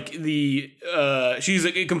is, like, she's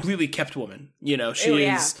a completely kept woman.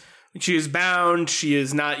 She is bound. She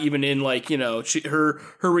is not even in like, her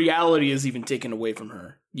reality is even taken away from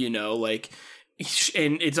her,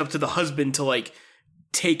 and it's up to the husband to like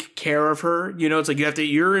take care of her. It's like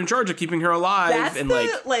you're in charge of keeping her alive. That's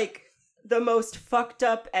the most fucked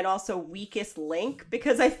up and also weakest link,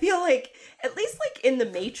 because I feel like at least like in the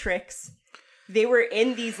Matrix, they were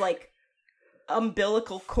in these like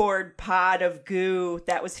umbilical cord pod of goo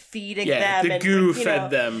that was feeding them. The goo fed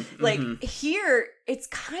them. Like here, it's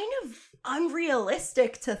kind of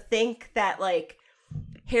unrealistic to think that like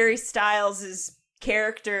Harry Styles'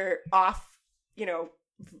 character off,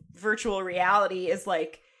 virtual reality is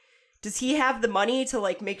like, does he have the money to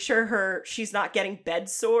like make sure she's not getting bed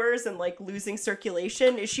sores and like losing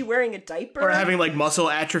circulation? Is she wearing a diaper? Or having like muscle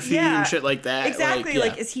atrophy and shit like that? Exactly.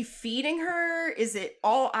 Like, is he feeding her? Is it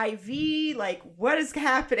all IV? Like, what is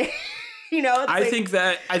happening? You know, I think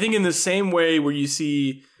in the same way where you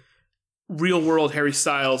see real world Harry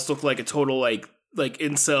Styles look like a total like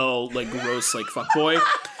incel, like gross, like fuckboy.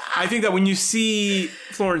 I think that when you see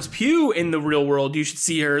Florence Pugh in the real world, you should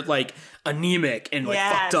see her like anemic and like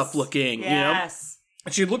fucked up looking. Yes. You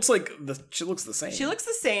know, she looks the same. She looks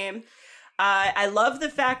the same. I love the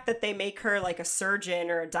fact that they make her like a surgeon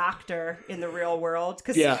or a doctor in the real world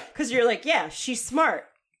because you're like, yeah, she's smart.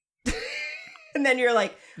 And then you're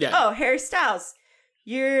like, oh, Harry Styles,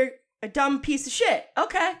 you're a dumb piece of shit.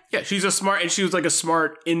 Okay. Yeah, she was like a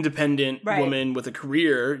smart, independent woman with a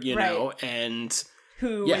career, you know, and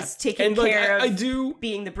who was taking care of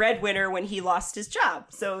being the breadwinner when he lost his job.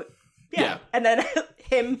 So yeah. And then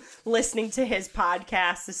him listening to his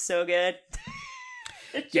podcast is so good.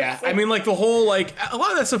 Yeah, like, I mean, like the whole like a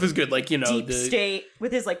lot of that stuff is good. Like, you know, Deep State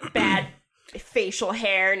with his like bad facial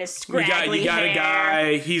hair and his scraggly you got hair. A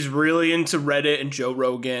guy, he's really into Reddit and Joe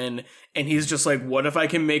Rogan, and he's just like, what if I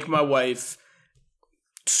can make my wife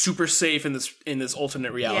super safe in this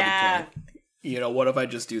alternate reality plan? You know, what if I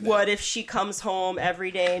just do that? What if she comes home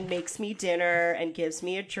every day and makes me dinner and gives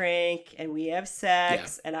me a drink and we have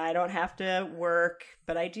sex and I don't have to work,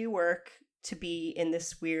 but I do work to be in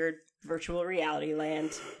this weird virtual reality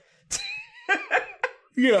land?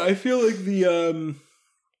 Yeah, I feel like the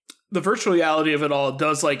virtual reality of it all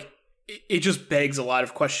does like it just begs a lot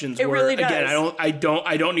of questions. It really does. Again,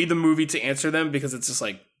 I don't need the movie to answer them because it's just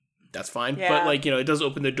like that's fine. Yeah. But like, you know, it does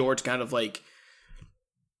open the door to kind of like,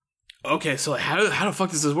 okay, so like, how the fuck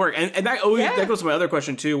does this work? And that that goes to my other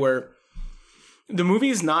question too, where the movie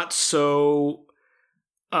is not so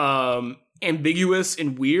ambiguous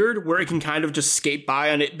and weird, where it can kind of just skate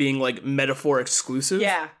by on it being like metaphor exclusive.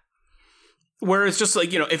 Yeah. Where it's just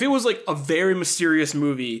like, you know, if it was like a very mysterious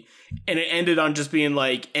movie and it ended on just being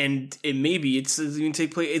like, and it maybe it's even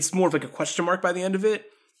take place, it's more of like a question mark by the end of it,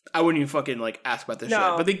 I wouldn't even fucking like ask about this shit.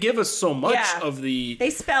 But they give us so much of the they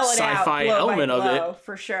spell it sci-fi out element of it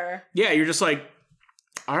for sure. Yeah, you're just like,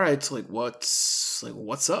 all right, so like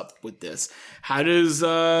what's up with this? How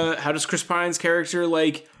does Chris Pine's character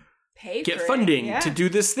like get funding to do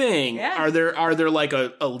this thing? Are there like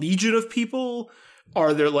a legion of people?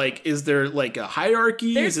 Is there like a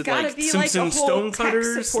hierarchy? There's is it gotta like be Simpson like a whole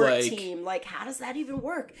Stonecutters? tech support team. Like, how does that even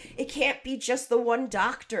work? It can't be just the one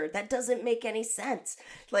doctor. That doesn't make any sense.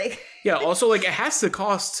 Like, yeah. Also, like, it has to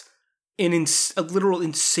cost a literal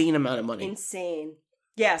insane amount of money. Insane.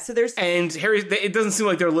 Yeah. So there's it doesn't seem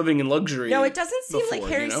like they're living in luxury. No, it doesn't seem like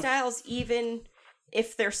Harry Styles, even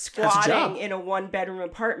if they're squatting in a 1-bedroom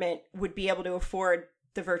apartment, would be able to afford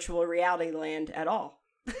the virtual reality land at all.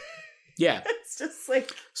 Yeah. It's just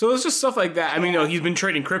like... So it's just stuff like that. I mean, no, he's been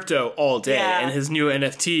trading crypto all day, and his new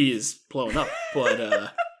NFT is blowing up, but...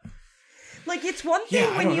 like, it's one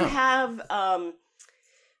thing when you have,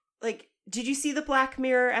 like, did you see the Black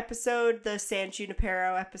Mirror episode, the San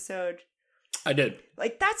Junipero episode? I did.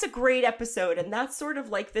 Like, that's a great episode, and that's sort of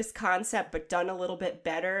like this concept, but done a little bit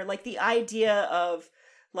better. Like, the idea of,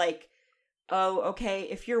 like, oh, okay,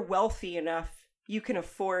 if you're wealthy enough, you can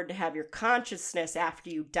afford to have your consciousness after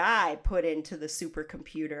you die put into the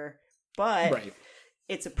supercomputer, but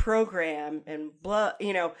it's a program and blah,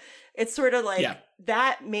 you know, it's sort of like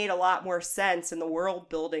that made a lot more sense, and the world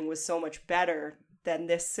building was so much better than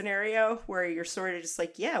this scenario where you're sort of just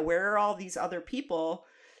like, yeah, where are all these other people?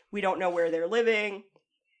 We don't know where they're living.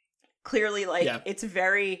 Clearly, like, it's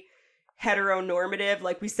very heteronormative.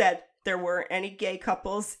 Like we said, there weren't any gay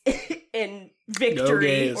couples in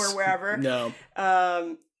Victory or wherever. No.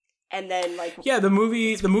 And then like the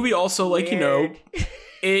movie also like weird. You know,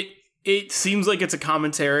 it seems like it's a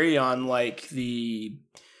commentary on like the,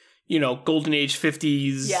 you know, golden age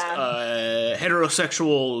 50s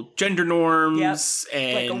heterosexual gender norms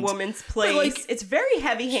and like a woman's place. Like, it's very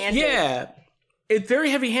heavy-handed. Yeah. It's very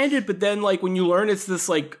heavy-handed, but then like when you learn it's this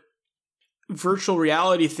like virtual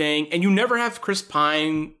reality thing, and you never have Chris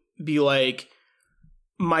Pine be like,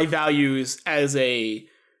 my values as a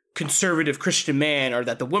conservative Christian man, or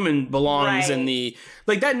that the woman belongs in the,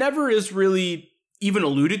 like, that never is really even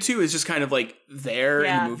alluded to. It's just kind of like there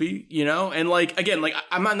in the movie, you know? And like, again, like,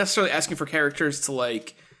 I'm not necessarily asking for characters to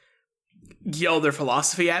like yell their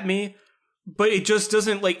philosophy at me, but it just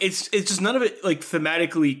doesn't, like, it's just none of it like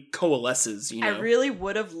thematically coalesces, you know? I really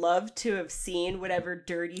would have loved to have seen whatever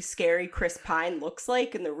dirty, scary Chris Pine looks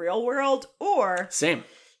like in the real world, or same.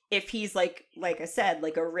 If he's like I said,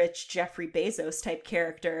 like a rich Jeffrey Bezos type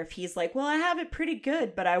character, if he's like, well, I have it pretty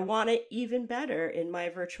good, but I want it even better in my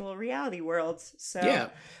virtual reality world. So yeah.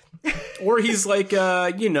 Or he's like,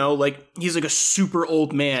 you know, like he's like a super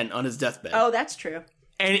old man on his deathbed. Oh, that's true.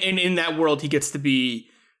 And in that world, he gets to be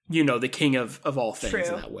the king of all things True,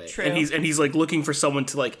 in that way. true. And he's like looking for someone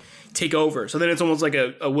to like take over. So then it's almost like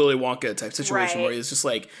a Willy Wonka type situation Right. where he's just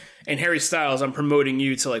like, and Harry Styles, I'm promoting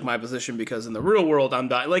you to like my position because in the real world I'm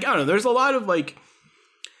dying. Like, I don't know. There's a lot of like,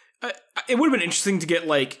 it would have been interesting to get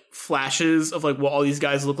like flashes of like what all these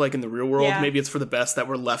guys look like in the real world. Yeah. Maybe it's for the best that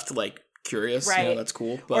we're left like curious. Right. That's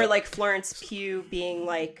cool. But Or like Florence Pugh being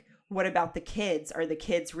like, what about the kids? Are the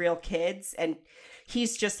kids real kids? And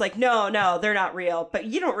he's just like, no, they're not real. But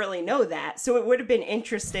you don't really know that. So it would have been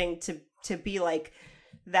interesting to be like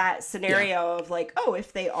that scenario of like, oh,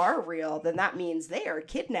 if they are real, then that means they are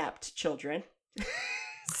kidnapped children.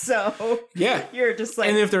 So yeah. you're just like,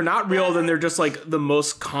 And if they're not real, then they're just like the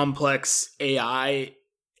most complex AI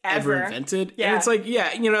ever invented. Yeah. And it's like, yeah,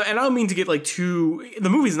 and I don't mean to get like too, the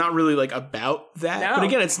movie's not really like about that. No. But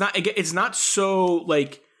again, it's not so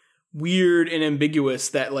like weird and ambiguous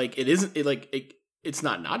that like it's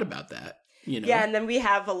not about that, Yeah, and then we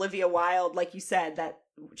have Olivia Wilde, like you said, that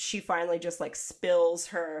she finally just like spills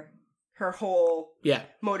her whole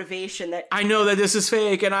motivation that I know that this is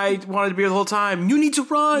fake and I wanted to be here the whole time. You need to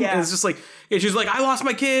run. Yeah. And it's just like, she's like, I lost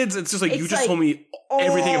my kids. It's just like, you It's just like, told me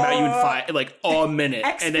everything about you in like a minute.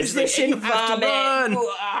 And then she's like, exposition you have to run. vomit.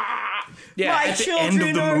 Yeah, My at the children end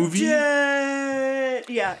of the are movie. dead.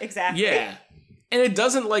 Yeah, exactly. Yeah. And it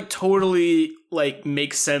doesn't like totally like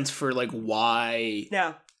make sense for like why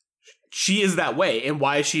No. she is that way and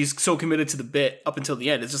why she's so committed to the bit up until the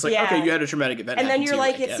end. It's just like, Yeah. okay, you had a traumatic event. And then happen you're to you,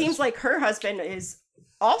 like, I it guess. seems like her husband is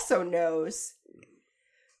also knows.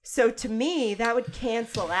 So to me, that would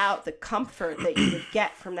cancel out the comfort that you would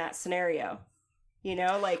get from that scenario.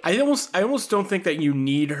 Like I almost don't think that you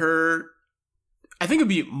need her. I think it'd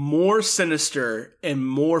be more sinister and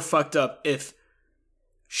more fucked up if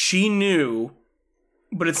she knew,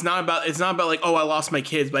 but it's not about like, oh, I lost my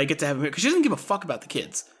kids, but I get to have them here, because she doesn't give a fuck about the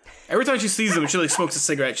kids. Every time she sees them, she like smokes a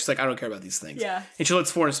cigarette. She's like, I don't care about these things. Yeah. And she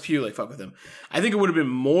lets Florence Pugh like fuck with him. I think it would have been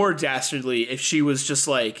more dastardly if she was just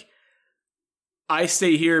like, I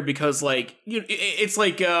stay here because like, it's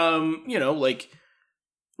like, like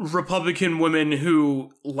Republican women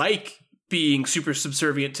who like being super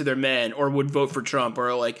subservient to their men or would vote for Trump,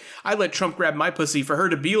 or like, I let Trump grab my pussy, for her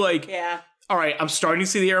to be like, yeah. all right, I'm starting to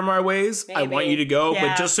see the error of my ways. I want Maybe. you to go. Yeah.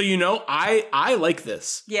 But just so you know, I like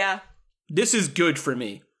this. Yeah. This is good for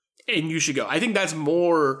me. And you should go. I think that's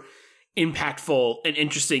more impactful and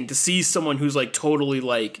interesting to see someone who's like totally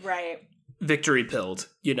like Right. victory pilled,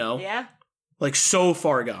 Yeah. like so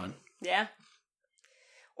far gone. Yeah.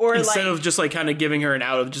 Or Instead like, of just like kind of giving her an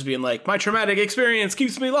out of just being like, my traumatic experience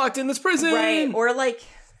keeps me locked in this prison. right. Or like,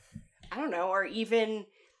 I don't know, or even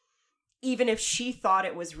if she thought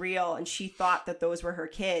it was real and she thought that those were her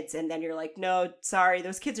kids, and then you're like, no, sorry,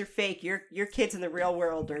 those kids are fake. Your kids in the real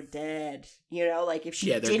world are dead. Like if she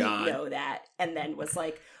Yeah, they're didn't gone. know that and then was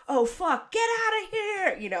like, oh fuck, get out of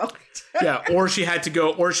here, Yeah, or she had to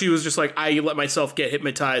go, or she was just like, I let myself get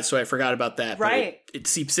hypnotized, so I forgot about that. But Right. it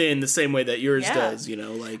seeps in the same way that yours Yeah. does,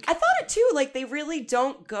 like. I thought it too, like they really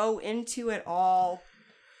don't go into it all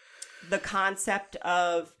the concept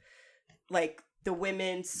of like the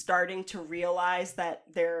women starting to realize that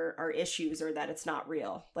there are issues or that it's not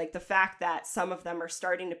real. Like the fact that some of them are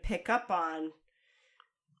starting to pick up on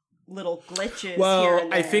little glitches here Well,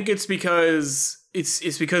 and there. I think it's because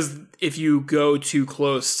it's because if you go too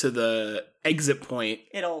close to the exit point,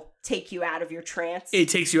 it'll take you out of your trance. it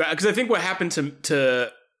takes you out. Because I think what happened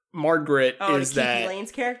to Margaret is to Kiki that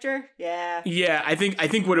Lane's character? Yeah. yeah, I think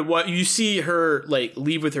what you see her like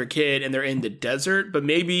leave with her kid and they're in the desert, but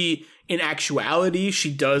maybe in actuality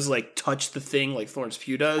she does like touch the thing like Florence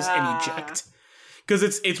Pugh does and eject. Because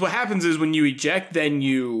it's what happens is when you eject, then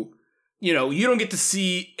you don't get to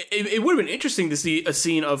see. It would have been interesting to see a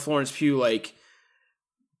scene of Florence Pugh like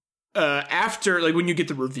after, like when you get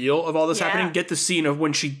the reveal of all this Yeah. happening, get the scene of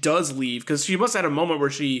when she does leave, because she must have had a moment where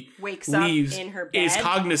she Wakes leaves, up in her bed. is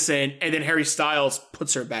cognizant, and then Harry Styles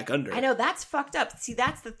puts her back under. I know, that's fucked up. See,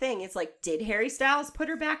 that's the thing. It's like, did Harry Styles put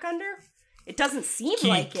her back under? It doesn't seem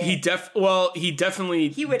like it. He definitely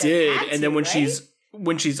He would have did, had and then to, when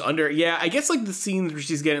right? she's under, yeah, I guess like the scenes where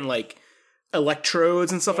she's getting like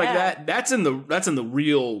electrodes and stuff like Yeah. that. That's in the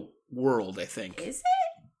real world, I think. Is it?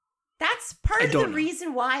 That's part I of the don't know.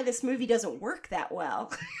 reason why this movie doesn't work that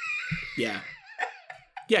well. Yeah.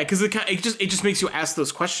 Yeah, because it just makes you ask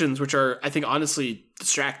those questions, which are, I think, honestly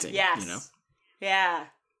distracting. Yes. Yeah.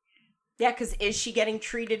 Yeah, because is she getting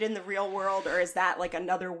treated in the real world, or is that like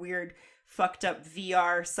another weird, fucked up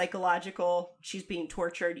VR psychological? She's being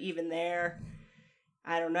tortured even there.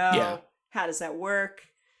 I don't know. Yeah. How does that work?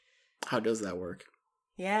 How does that work?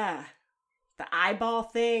 Yeah. The eyeball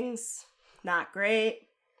things, not great.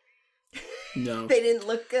 No. They didn't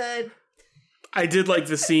look good. I did like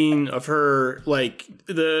the scene of her, like,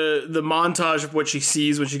 the montage of what she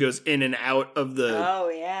sees when she goes in and out of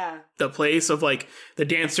the place, of, like, the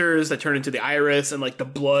dancers that turn into the iris and, like, the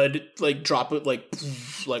blood, like, drop it, like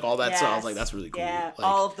all that stuff. I was like, that's really cool. Yeah, like,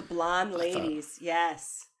 all of the blonde ladies.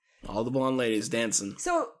 Yes. All the blonde ladies dancing.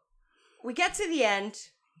 So we get to the end.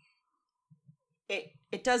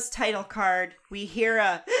 It does title card. We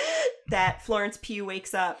hear that Florence Pugh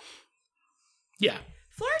wakes up. Yeah.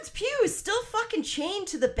 Florence Pugh is still fucking chained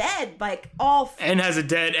to the bed, like all. And has a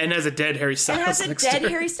dead Harry Styles. And has a dead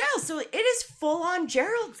Harry Styles. So it is full on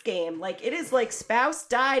Gerald's game. Like, it is like spouse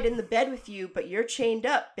died in the bed with you, but you're chained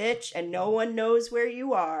up, bitch, and no one knows where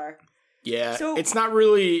you are. Yeah, so, it's not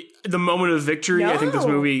really the moment of victory. No. I think this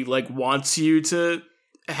movie like wants you to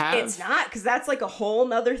have. It's not, because that's like a whole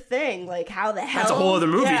nother thing. Like, how the hell? That's a whole other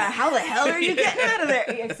movie. Yeah, how the hell are you getting out of there?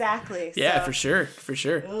 Exactly. Yeah, so. for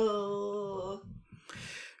sure. Oh.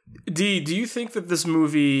 Dee, do you think that this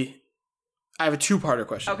movie... I have a two-parter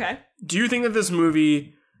question. Okay. Do you think that this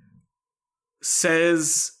movie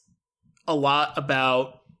says a lot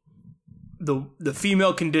about the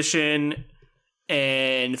female condition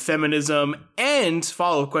and feminism? And,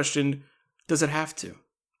 follow-up question, does it have to?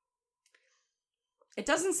 It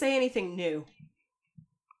doesn't say anything new.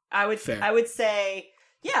 I would say,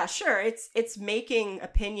 yeah, sure. It's making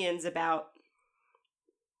opinions about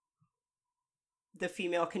the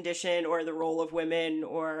female condition or the role of women,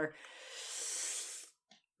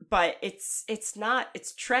 but it's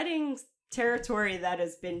treading territory that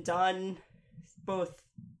has been done both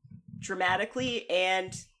dramatically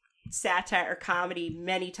and satire or comedy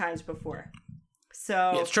many times before.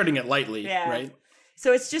 So yeah, it's treading it lightly, yeah. Right?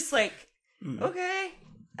 So it's just like, okay,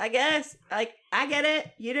 I guess, like, I get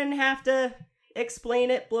it. You didn't have to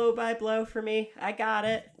explain it blow by blow for me. I got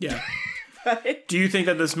it. Yeah. But do you think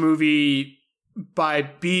that this movie, by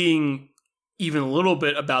being even a little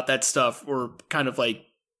bit about that stuff, or kind of like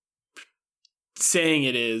saying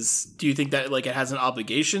it is, do you think that like it has an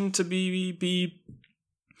obligation to be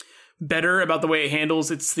better about the way it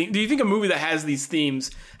handles its theme? Do you think a movie that has these themes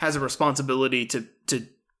has a responsibility to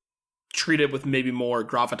treat it with maybe more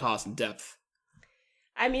gravitas and depth?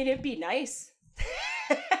 I mean, it'd be nice.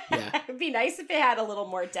 Yeah. It'd be nice if it had a little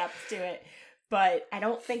more depth to it, but I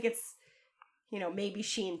don't think it's, maybe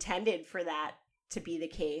she intended for that to be the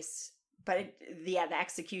case, but the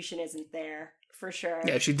execution isn't there for sure.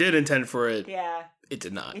 Yeah, she did intend for it. Yeah. It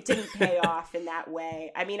did not. It didn't pay off in that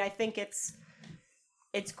way. I mean, I think it's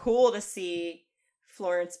cool to see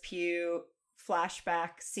Florence Pugh flashback,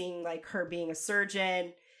 seeing like her being a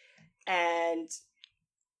surgeon, and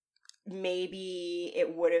maybe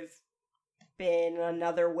it would have been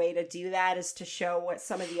another way to do that is to show what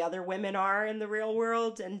some of the other women are in the real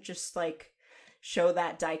world, and just like show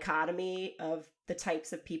that dichotomy of the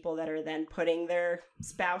types of people that are then putting their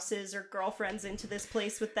spouses or girlfriends into this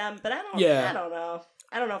place with them. But I don't know.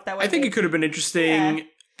 I don't know if that would. I think it could have been interesting. Yeah.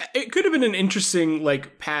 It could have been an interesting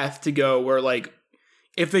like path to go where like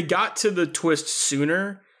if they got to the twist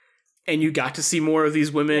sooner and you got to see more of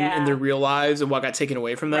these women in their real lives and what got taken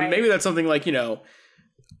away from them. Right. Maybe that's something like,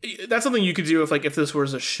 that's something you could do if this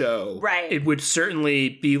was a show. Right. It would certainly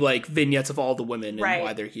be like vignettes of all the women and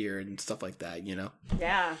why they're here and stuff like that,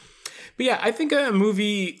 Yeah. But yeah, I think a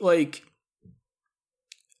movie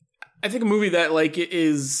that like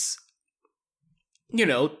is,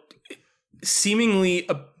 seemingly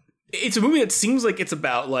it's a movie that seems like it's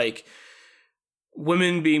about like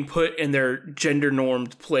women being put in their gender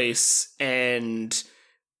normed place and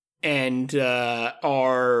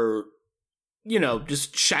are,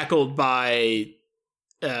 just shackled by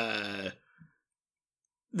the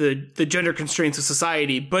gender constraints of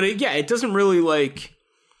society. But it doesn't really like,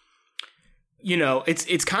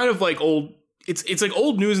 it's kind of like old. It's like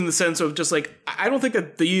old news in the sense of just like, I don't think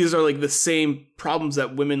that these are like the same problems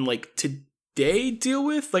that women like today deal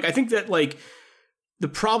with. Like, I think that like the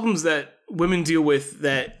problems that women deal with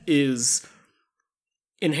that is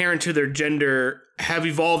inherent to their gender have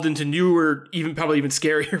evolved into newer, probably even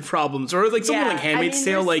scarier problems, or like something like Handmaid's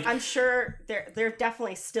Tale. Like, I'm sure there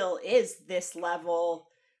definitely still is this level,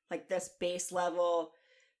 like this base level,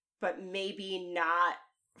 but maybe not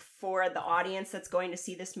for the audience that's going to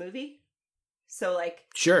see this movie. So like,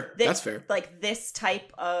 sure, that's fair. Like this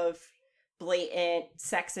type of blatant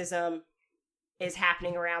sexism is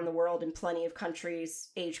happening around the world in plenty of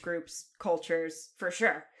countries, age groups, cultures, for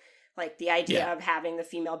sure. Like the idea of having the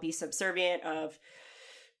female be subservient, of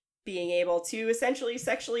being able to essentially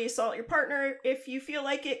sexually assault your partner if you feel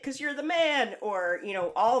like it because you're the man, or,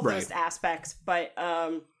 all of those aspects. But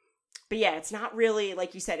yeah, it's not really,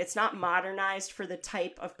 like you said, it's not modernized for the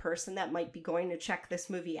type of person that might be going to check this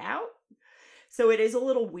movie out. So it is a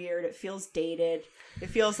little weird. It feels dated. It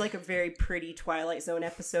feels like a very pretty Twilight Zone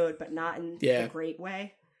episode, but not in a great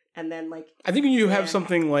way. And then like, I think when you have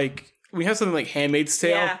something like, we have something like Handmaid's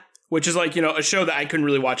Tale, which is like, you know, a show that I couldn't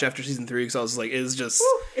really watch after season 3 because I was like, it's just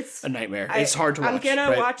a nightmare. It's hard to watch. I'm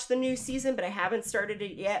gonna watch the new season, but I haven't started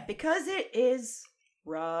it yet because it is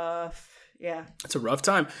rough. Yeah. It's a rough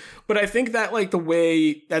time. But I think that like the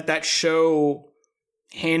way that show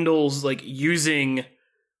handles like using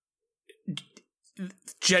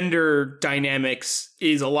gender dynamics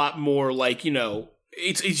is a lot more like, you know,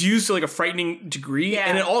 it's used to like a frightening degree.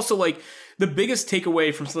 And it also like the biggest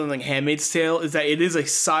takeaway from something like Handmaid's Tale is that it is a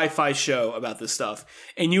sci-fi show about this stuff.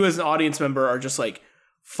 And you as an audience member are just like,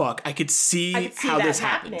 fuck, I could see how this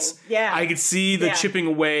happens. Yeah. I could see the chipping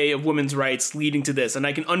away of women's rights leading to this. And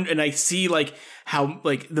I can, and I see like how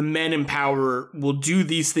like the men in power will do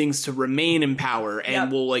these things to remain in power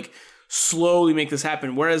and will like slowly make this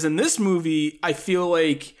happen. Whereas in this movie, I feel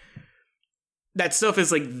like that stuff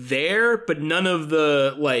is like there, but none of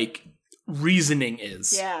the like reasoning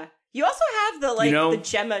is. Yeah. You also have the like, you know, the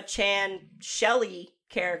Gemma Chan Shelley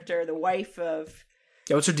character, the wife of...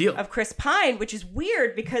 Yeah, what's her deal? Of Chris Pine, which is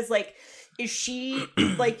weird because, like, is she,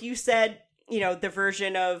 like you said, you know, the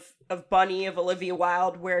version of Bunny of Olivia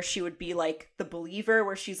Wilde where she would be, like, the believer,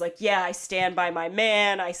 where she's like, yeah, I stand by my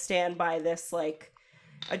man, I stand by this, like,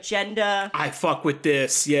 agenda. I fuck with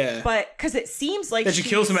this, yeah. But, because it seems like that she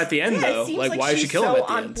kills him at the end, though. Like, why does she kill him at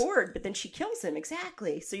the end? She's so on board, but then she kills him,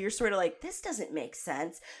 exactly. So you're sort of like, this doesn't make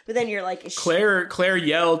sense. But then you're like, is Claire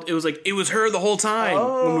yelled, it was like, it was her the whole time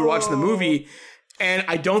when we were watching the movie. And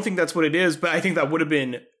I don't think that's what it is, but I think that would have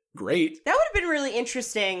been great. That would have been really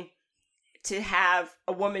interesting to have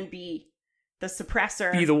a woman be the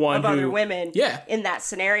suppressor be the one of who, other women in that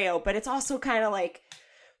scenario. But it's also kind of like,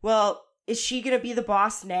 well, is she going to be the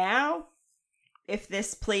boss now if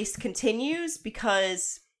this place continues?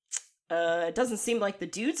 Because it doesn't seem like the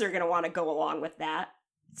dudes are going to want to go along with that.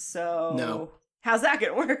 So how's that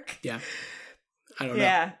going to work? Yeah. I don't know.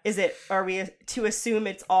 Yeah. Are we to assume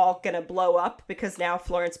it's all going to blow up because now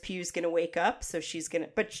Florence Pugh's going to wake up? So she's going to,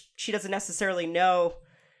 but she doesn't necessarily know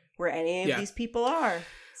where any of these people are.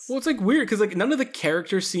 Well, it's like weird because like none of the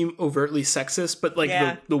characters seem overtly sexist, but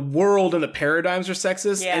like the world and the paradigms are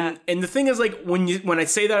sexist. Yeah. And the thing is like when I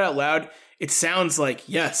say that out loud, it sounds like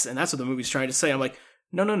yes. And that's what the movie's trying to say. I'm like,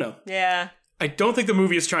 no. Yeah. I don't think the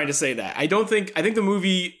movie is trying to say that. I think the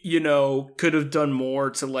movie, you know, could have done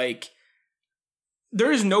more to like, there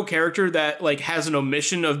is no character that like has an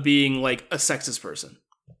omission of being like a sexist person.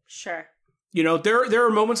 Sure. You know, there are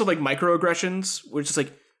moments of like microaggressions, which is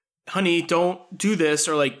like, honey, don't do this,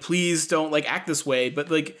 or like, please don't like act this way. But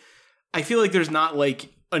like, I feel like there's not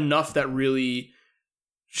like enough that really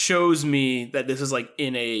shows me that this is like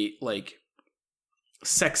in a like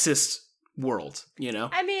sexist world, you know?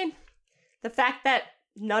 I mean, the fact that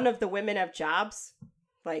none of the women have jobs,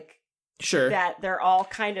 like, sure, that they're all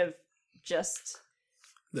kind of just...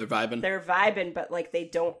 They're vibing, but like they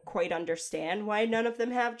don't quite understand why none of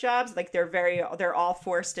them have jobs. Like they're all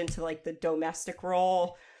forced into like the domestic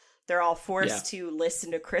role. They're all forced to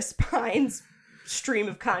listen to Chris Pine's stream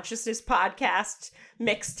of consciousness podcast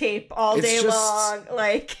mixtape all day long.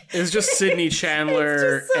 Like it's just Sydney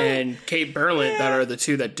Chandler and Kate Berlant that are the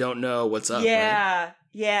two that don't know what's up. Yeah, right?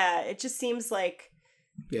 Yeah. It just seems like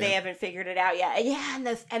they haven't figured it out yet. Yeah,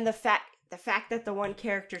 and the fact that the one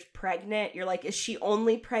character's pregnant, you're like, is she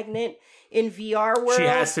only pregnant in VR world? She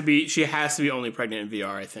has to be only pregnant in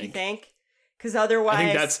VR, I think. You think? Because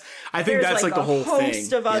otherwise, I think that's like the whole thing. There's a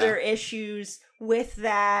host of other issues with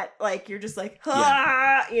that. Like you're just like,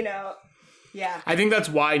 you know. Yeah. I think that's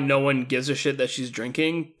why no one gives a shit that she's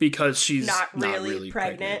drinking, because she's not really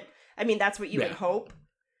pregnant. I mean, that's what you would hope.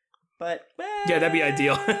 But yeah, that'd be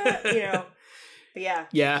ideal. You know. But yeah.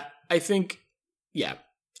 Yeah, I think. Yeah.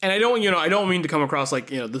 And I don't mean to come across like,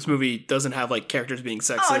 you know, this movie doesn't have like characters being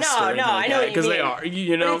sexist. Oh no, I know what you mean. Because they are,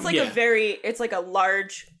 you know. But it's like a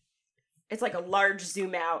large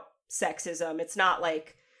zoom out sexism. It's not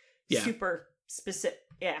like super specific.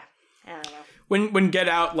 Yeah, I don't know. When Get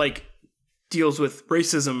Out like deals with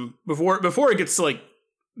racism before it gets to like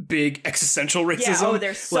big existential racism.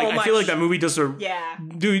 There's so like, much. I feel like that movie does the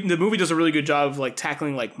movie does a really good job of like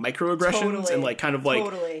tackling like microaggressions and like kind of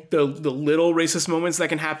like the little racist moments that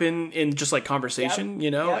can happen in just like conversation, you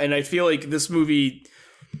know? And I feel like this movie,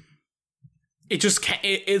 it just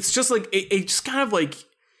kind of like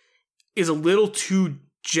is a little too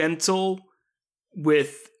gentle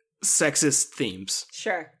with sexist themes.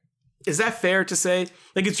 Sure. Is that fair to say?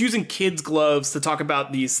 Like it's using kids' gloves to talk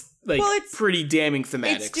about these pretty damning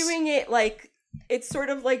thematics. It's doing it like, it's sort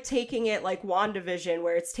of like taking it like WandaVision,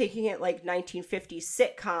 where it's taking it like 1950s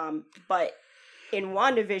sitcom, but in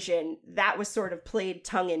WandaVision, that was sort of played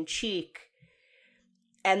tongue-in-cheek,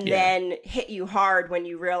 and then hit you hard when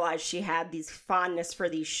you realize she had these fondness for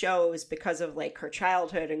these shows because of like her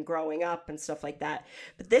childhood and growing up and stuff like that.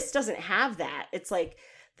 But this doesn't have that. It's like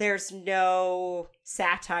there's no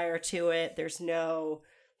satire to it. There's no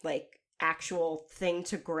like actual thing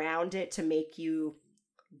to ground it to make you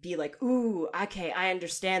be like, ooh, okay, I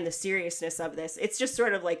understand the seriousness of this. It's just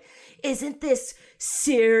sort of like, isn't this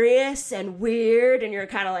serious and weird? And you're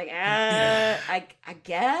kind of like, I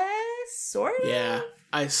guess, sort of. Yeah,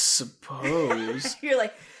 I suppose. You're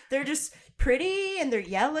like, they're just pretty and they're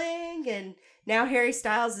yelling, and now Harry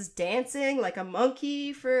Styles is dancing like a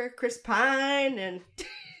monkey for Chris Pine, and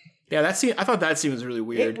yeah, that scene. I thought that scene was really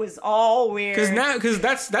weird. It was all weird because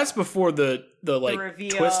that's before the like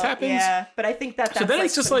reveal, twist happens. Yeah, but I think that's so then like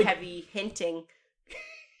it's just some like heavy hinting.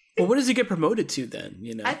 Well, what does he get promoted to then?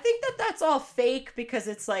 You know, I think that's all fake because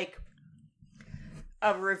it's like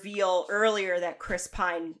a reveal earlier that Chris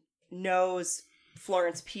Pine knows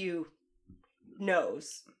Florence Pugh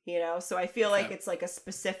knows. You know, so I feel like it's like a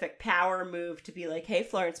specific power move to be like, hey,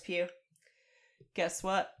 Florence Pugh, guess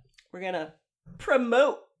what? We're gonna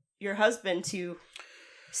promote your husband to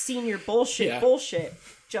senior bullshit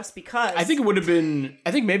just because. I think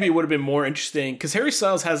maybe it would have been more interesting because Harry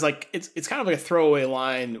Styles has like, it's kind of like a throwaway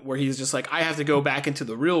line where he's just like, I have to go back into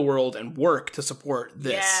the real world and work to support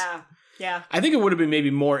this. Yeah. I think it would have been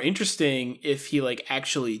maybe more interesting if he like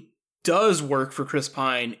actually does work for Chris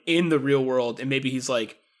Pine in the real world, and maybe he's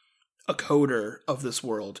like a coder of this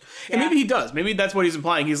world. And maybe he does. Maybe that's what he's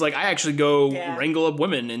implying. He's like, I actually go wrangle up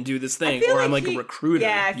women and do this thing, or like I'm like a recruiter.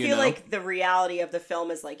 Yeah, I feel like the reality of the film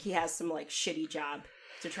is like he has some like shitty job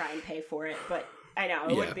to try and pay for it. But I know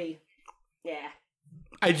it would be,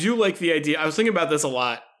 I do like the idea. I was thinking about this a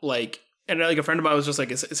lot, like, and like a friend of mine was just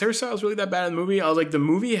like, is Harry Styles really that bad in the movie? I was like, the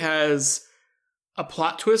movie has a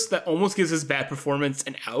plot twist that almost gives his bad performance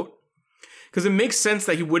an out. Because it makes sense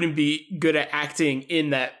that he wouldn't be good at acting in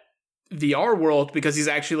that VR world because he's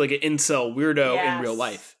actually like an incel weirdo in real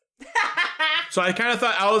life. So I kind of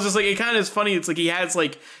thought, I was just like, it kind of is funny. It's like he has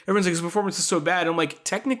like, everyone's like, his performance is so bad. And I'm like,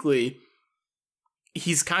 technically,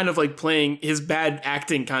 he's kind of like playing, his bad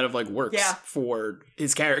acting kind of like works for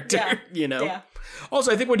his character, you know? Yeah.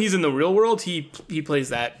 Also, I think when he's in the real world, he plays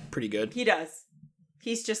that pretty good. He does.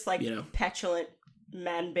 He's just like, petulant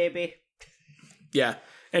man baby. Yeah.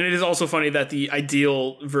 And it is also funny that the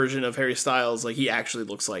ideal version of Harry Styles, like, he actually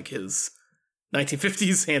looks like his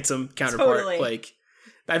 1950s handsome counterpart. Totally. Like,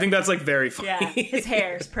 I think that's, like, very funny. Yeah, his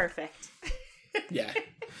hair is perfect. Yeah.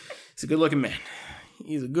 He's a good-looking man.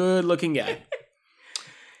 He's a good-looking guy.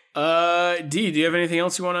 Dee, do you have anything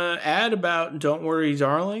else you want to add about Don't Worry,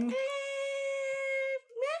 Darling? Nah.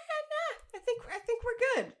 I think we're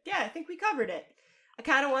good. Yeah, I think we covered it. I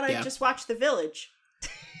kind of want to just watch The Village.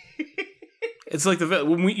 It's like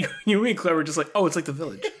when you and Claire were just like, oh, it's like The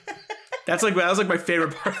Village. That was like my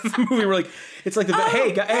favorite part of the movie. We're like, it's like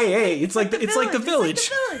hey, it's like The Village.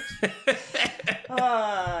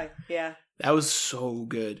 Yeah. That was so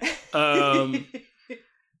good.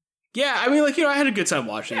 Yeah, I mean, like, you know, I had a good time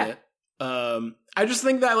watching it. I just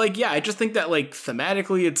think that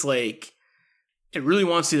thematically, it's like it really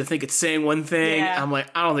wants you to think it's saying one thing. Yeah. I'm like,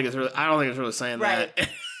 I don't think it's really saying that.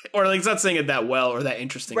 Or like it's not saying it that well or that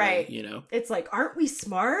interestingly, you know? It's like, aren't we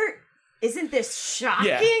smart? Isn't this shocking?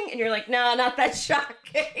 Yeah. And you're like, no, not that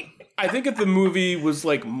shocking. I think if the movie was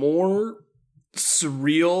like more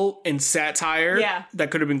surreal and satire,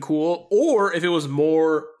 that could have been cool. Or if it was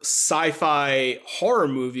more sci-fi horror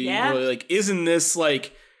movie, where like, isn't this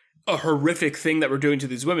like a horrific thing that we're doing to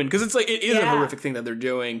these women? Because it's like, it is a horrific thing that they're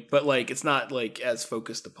doing, but like, it's not like as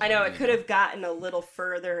focused upon. I know, it could have gotten a little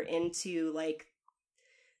further into like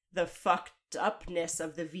the fucked upness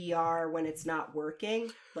of the VR when it's not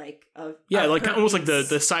working, like like almost like the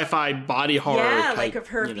sci-fi body horror type, like of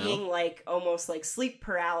her being like almost like sleep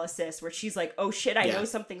paralysis, where she's like, oh shit, I know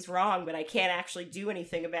something's wrong, but I can't actually do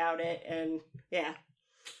anything about it. And I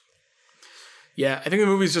think the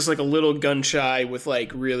movie's just like a little gun shy with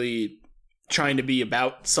like really trying to be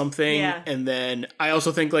about something, and then I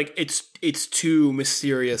also think like it's too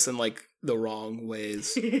mysterious in like the wrong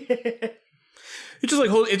ways. It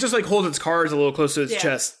just holds its cards a little close to its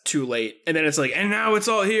chest too late, and then it's like, and now it's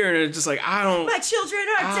all here, and it's just like, I don't. My children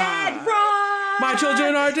are dead. Run! My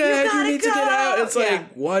children are dead. You need to get out. It's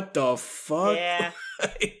like, what the fuck? Yeah.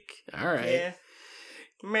 Like, all right.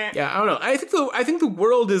 Yeah. I don't know. I think the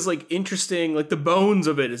world is like interesting. Like the bones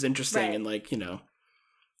of it is interesting, and like, you know,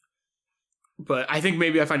 But I think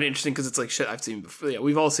maybe I find it interesting because it's like shit I've seen before. Yeah,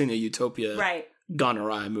 we've all seen a Utopia Right. gone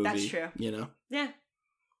awry movie. That's true. You know? Yeah.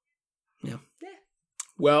 Yeah. Yeah.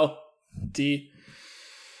 Well, D,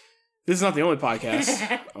 this is not the only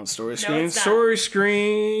podcast on Story Screen. it's not.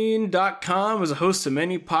 StoryScreen.com is a host of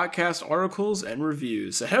many podcast articles and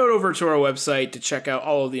reviews. So head over to our website to check out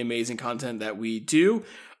all of the amazing content that we do.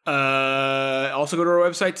 Also go to our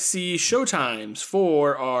website to see showtimes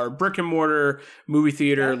for our brick and mortar movie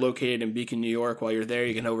theater located in Beacon, New York. While you're there,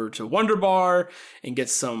 you can head over to Wonder Bar and get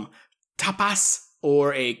some tapas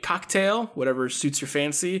or a cocktail, whatever suits your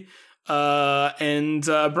fancy, and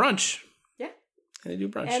brunch. Yeah. And they do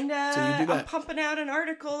brunch. And so you do that. I'm pumping out an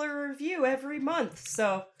article or review every month.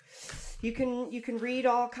 So you can read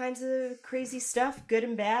all kinds of crazy stuff, good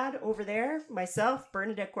and bad, over there. Myself,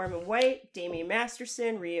 Bernadette Gorman White, Damian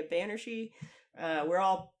Masterson, Rhea Banerjee. We're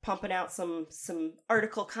all pumping out some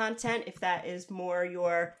article content if that is more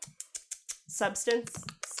your substance.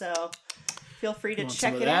 So feel free to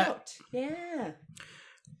check it out. Yeah.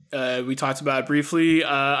 We talked about it briefly.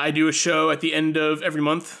 I do a show at the end of every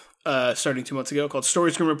month, starting 2 months ago, called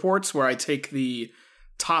Story Screen Reports, where I take the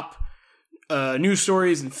top news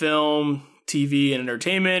stories in film, TV, and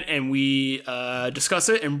entertainment, and we discuss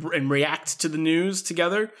it and react to the news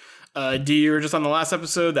together. D, you were just on the last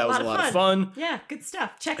episode. That was a lot of fun. Yeah, good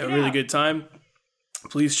stuff. Check it out. A really good time.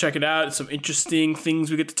 Please check it out. It's some interesting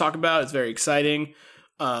things we get to talk about. It's very exciting.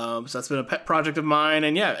 So that's been a pet project of mine.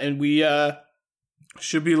 And yeah, and we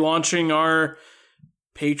should be launching our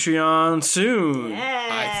Patreon soon,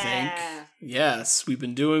 I think. Yes, we've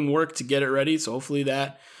been doing work to get it ready, so hopefully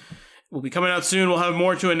that will be coming out soon. We'll have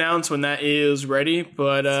more to announce when that is ready.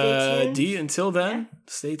 But D, until then,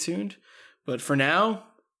 stay tuned. But for now,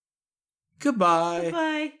 goodbye.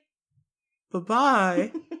 Goodbye.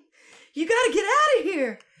 Bye-bye. You gotta get out of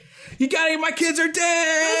here. You gotta get, my kids are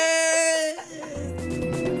dead.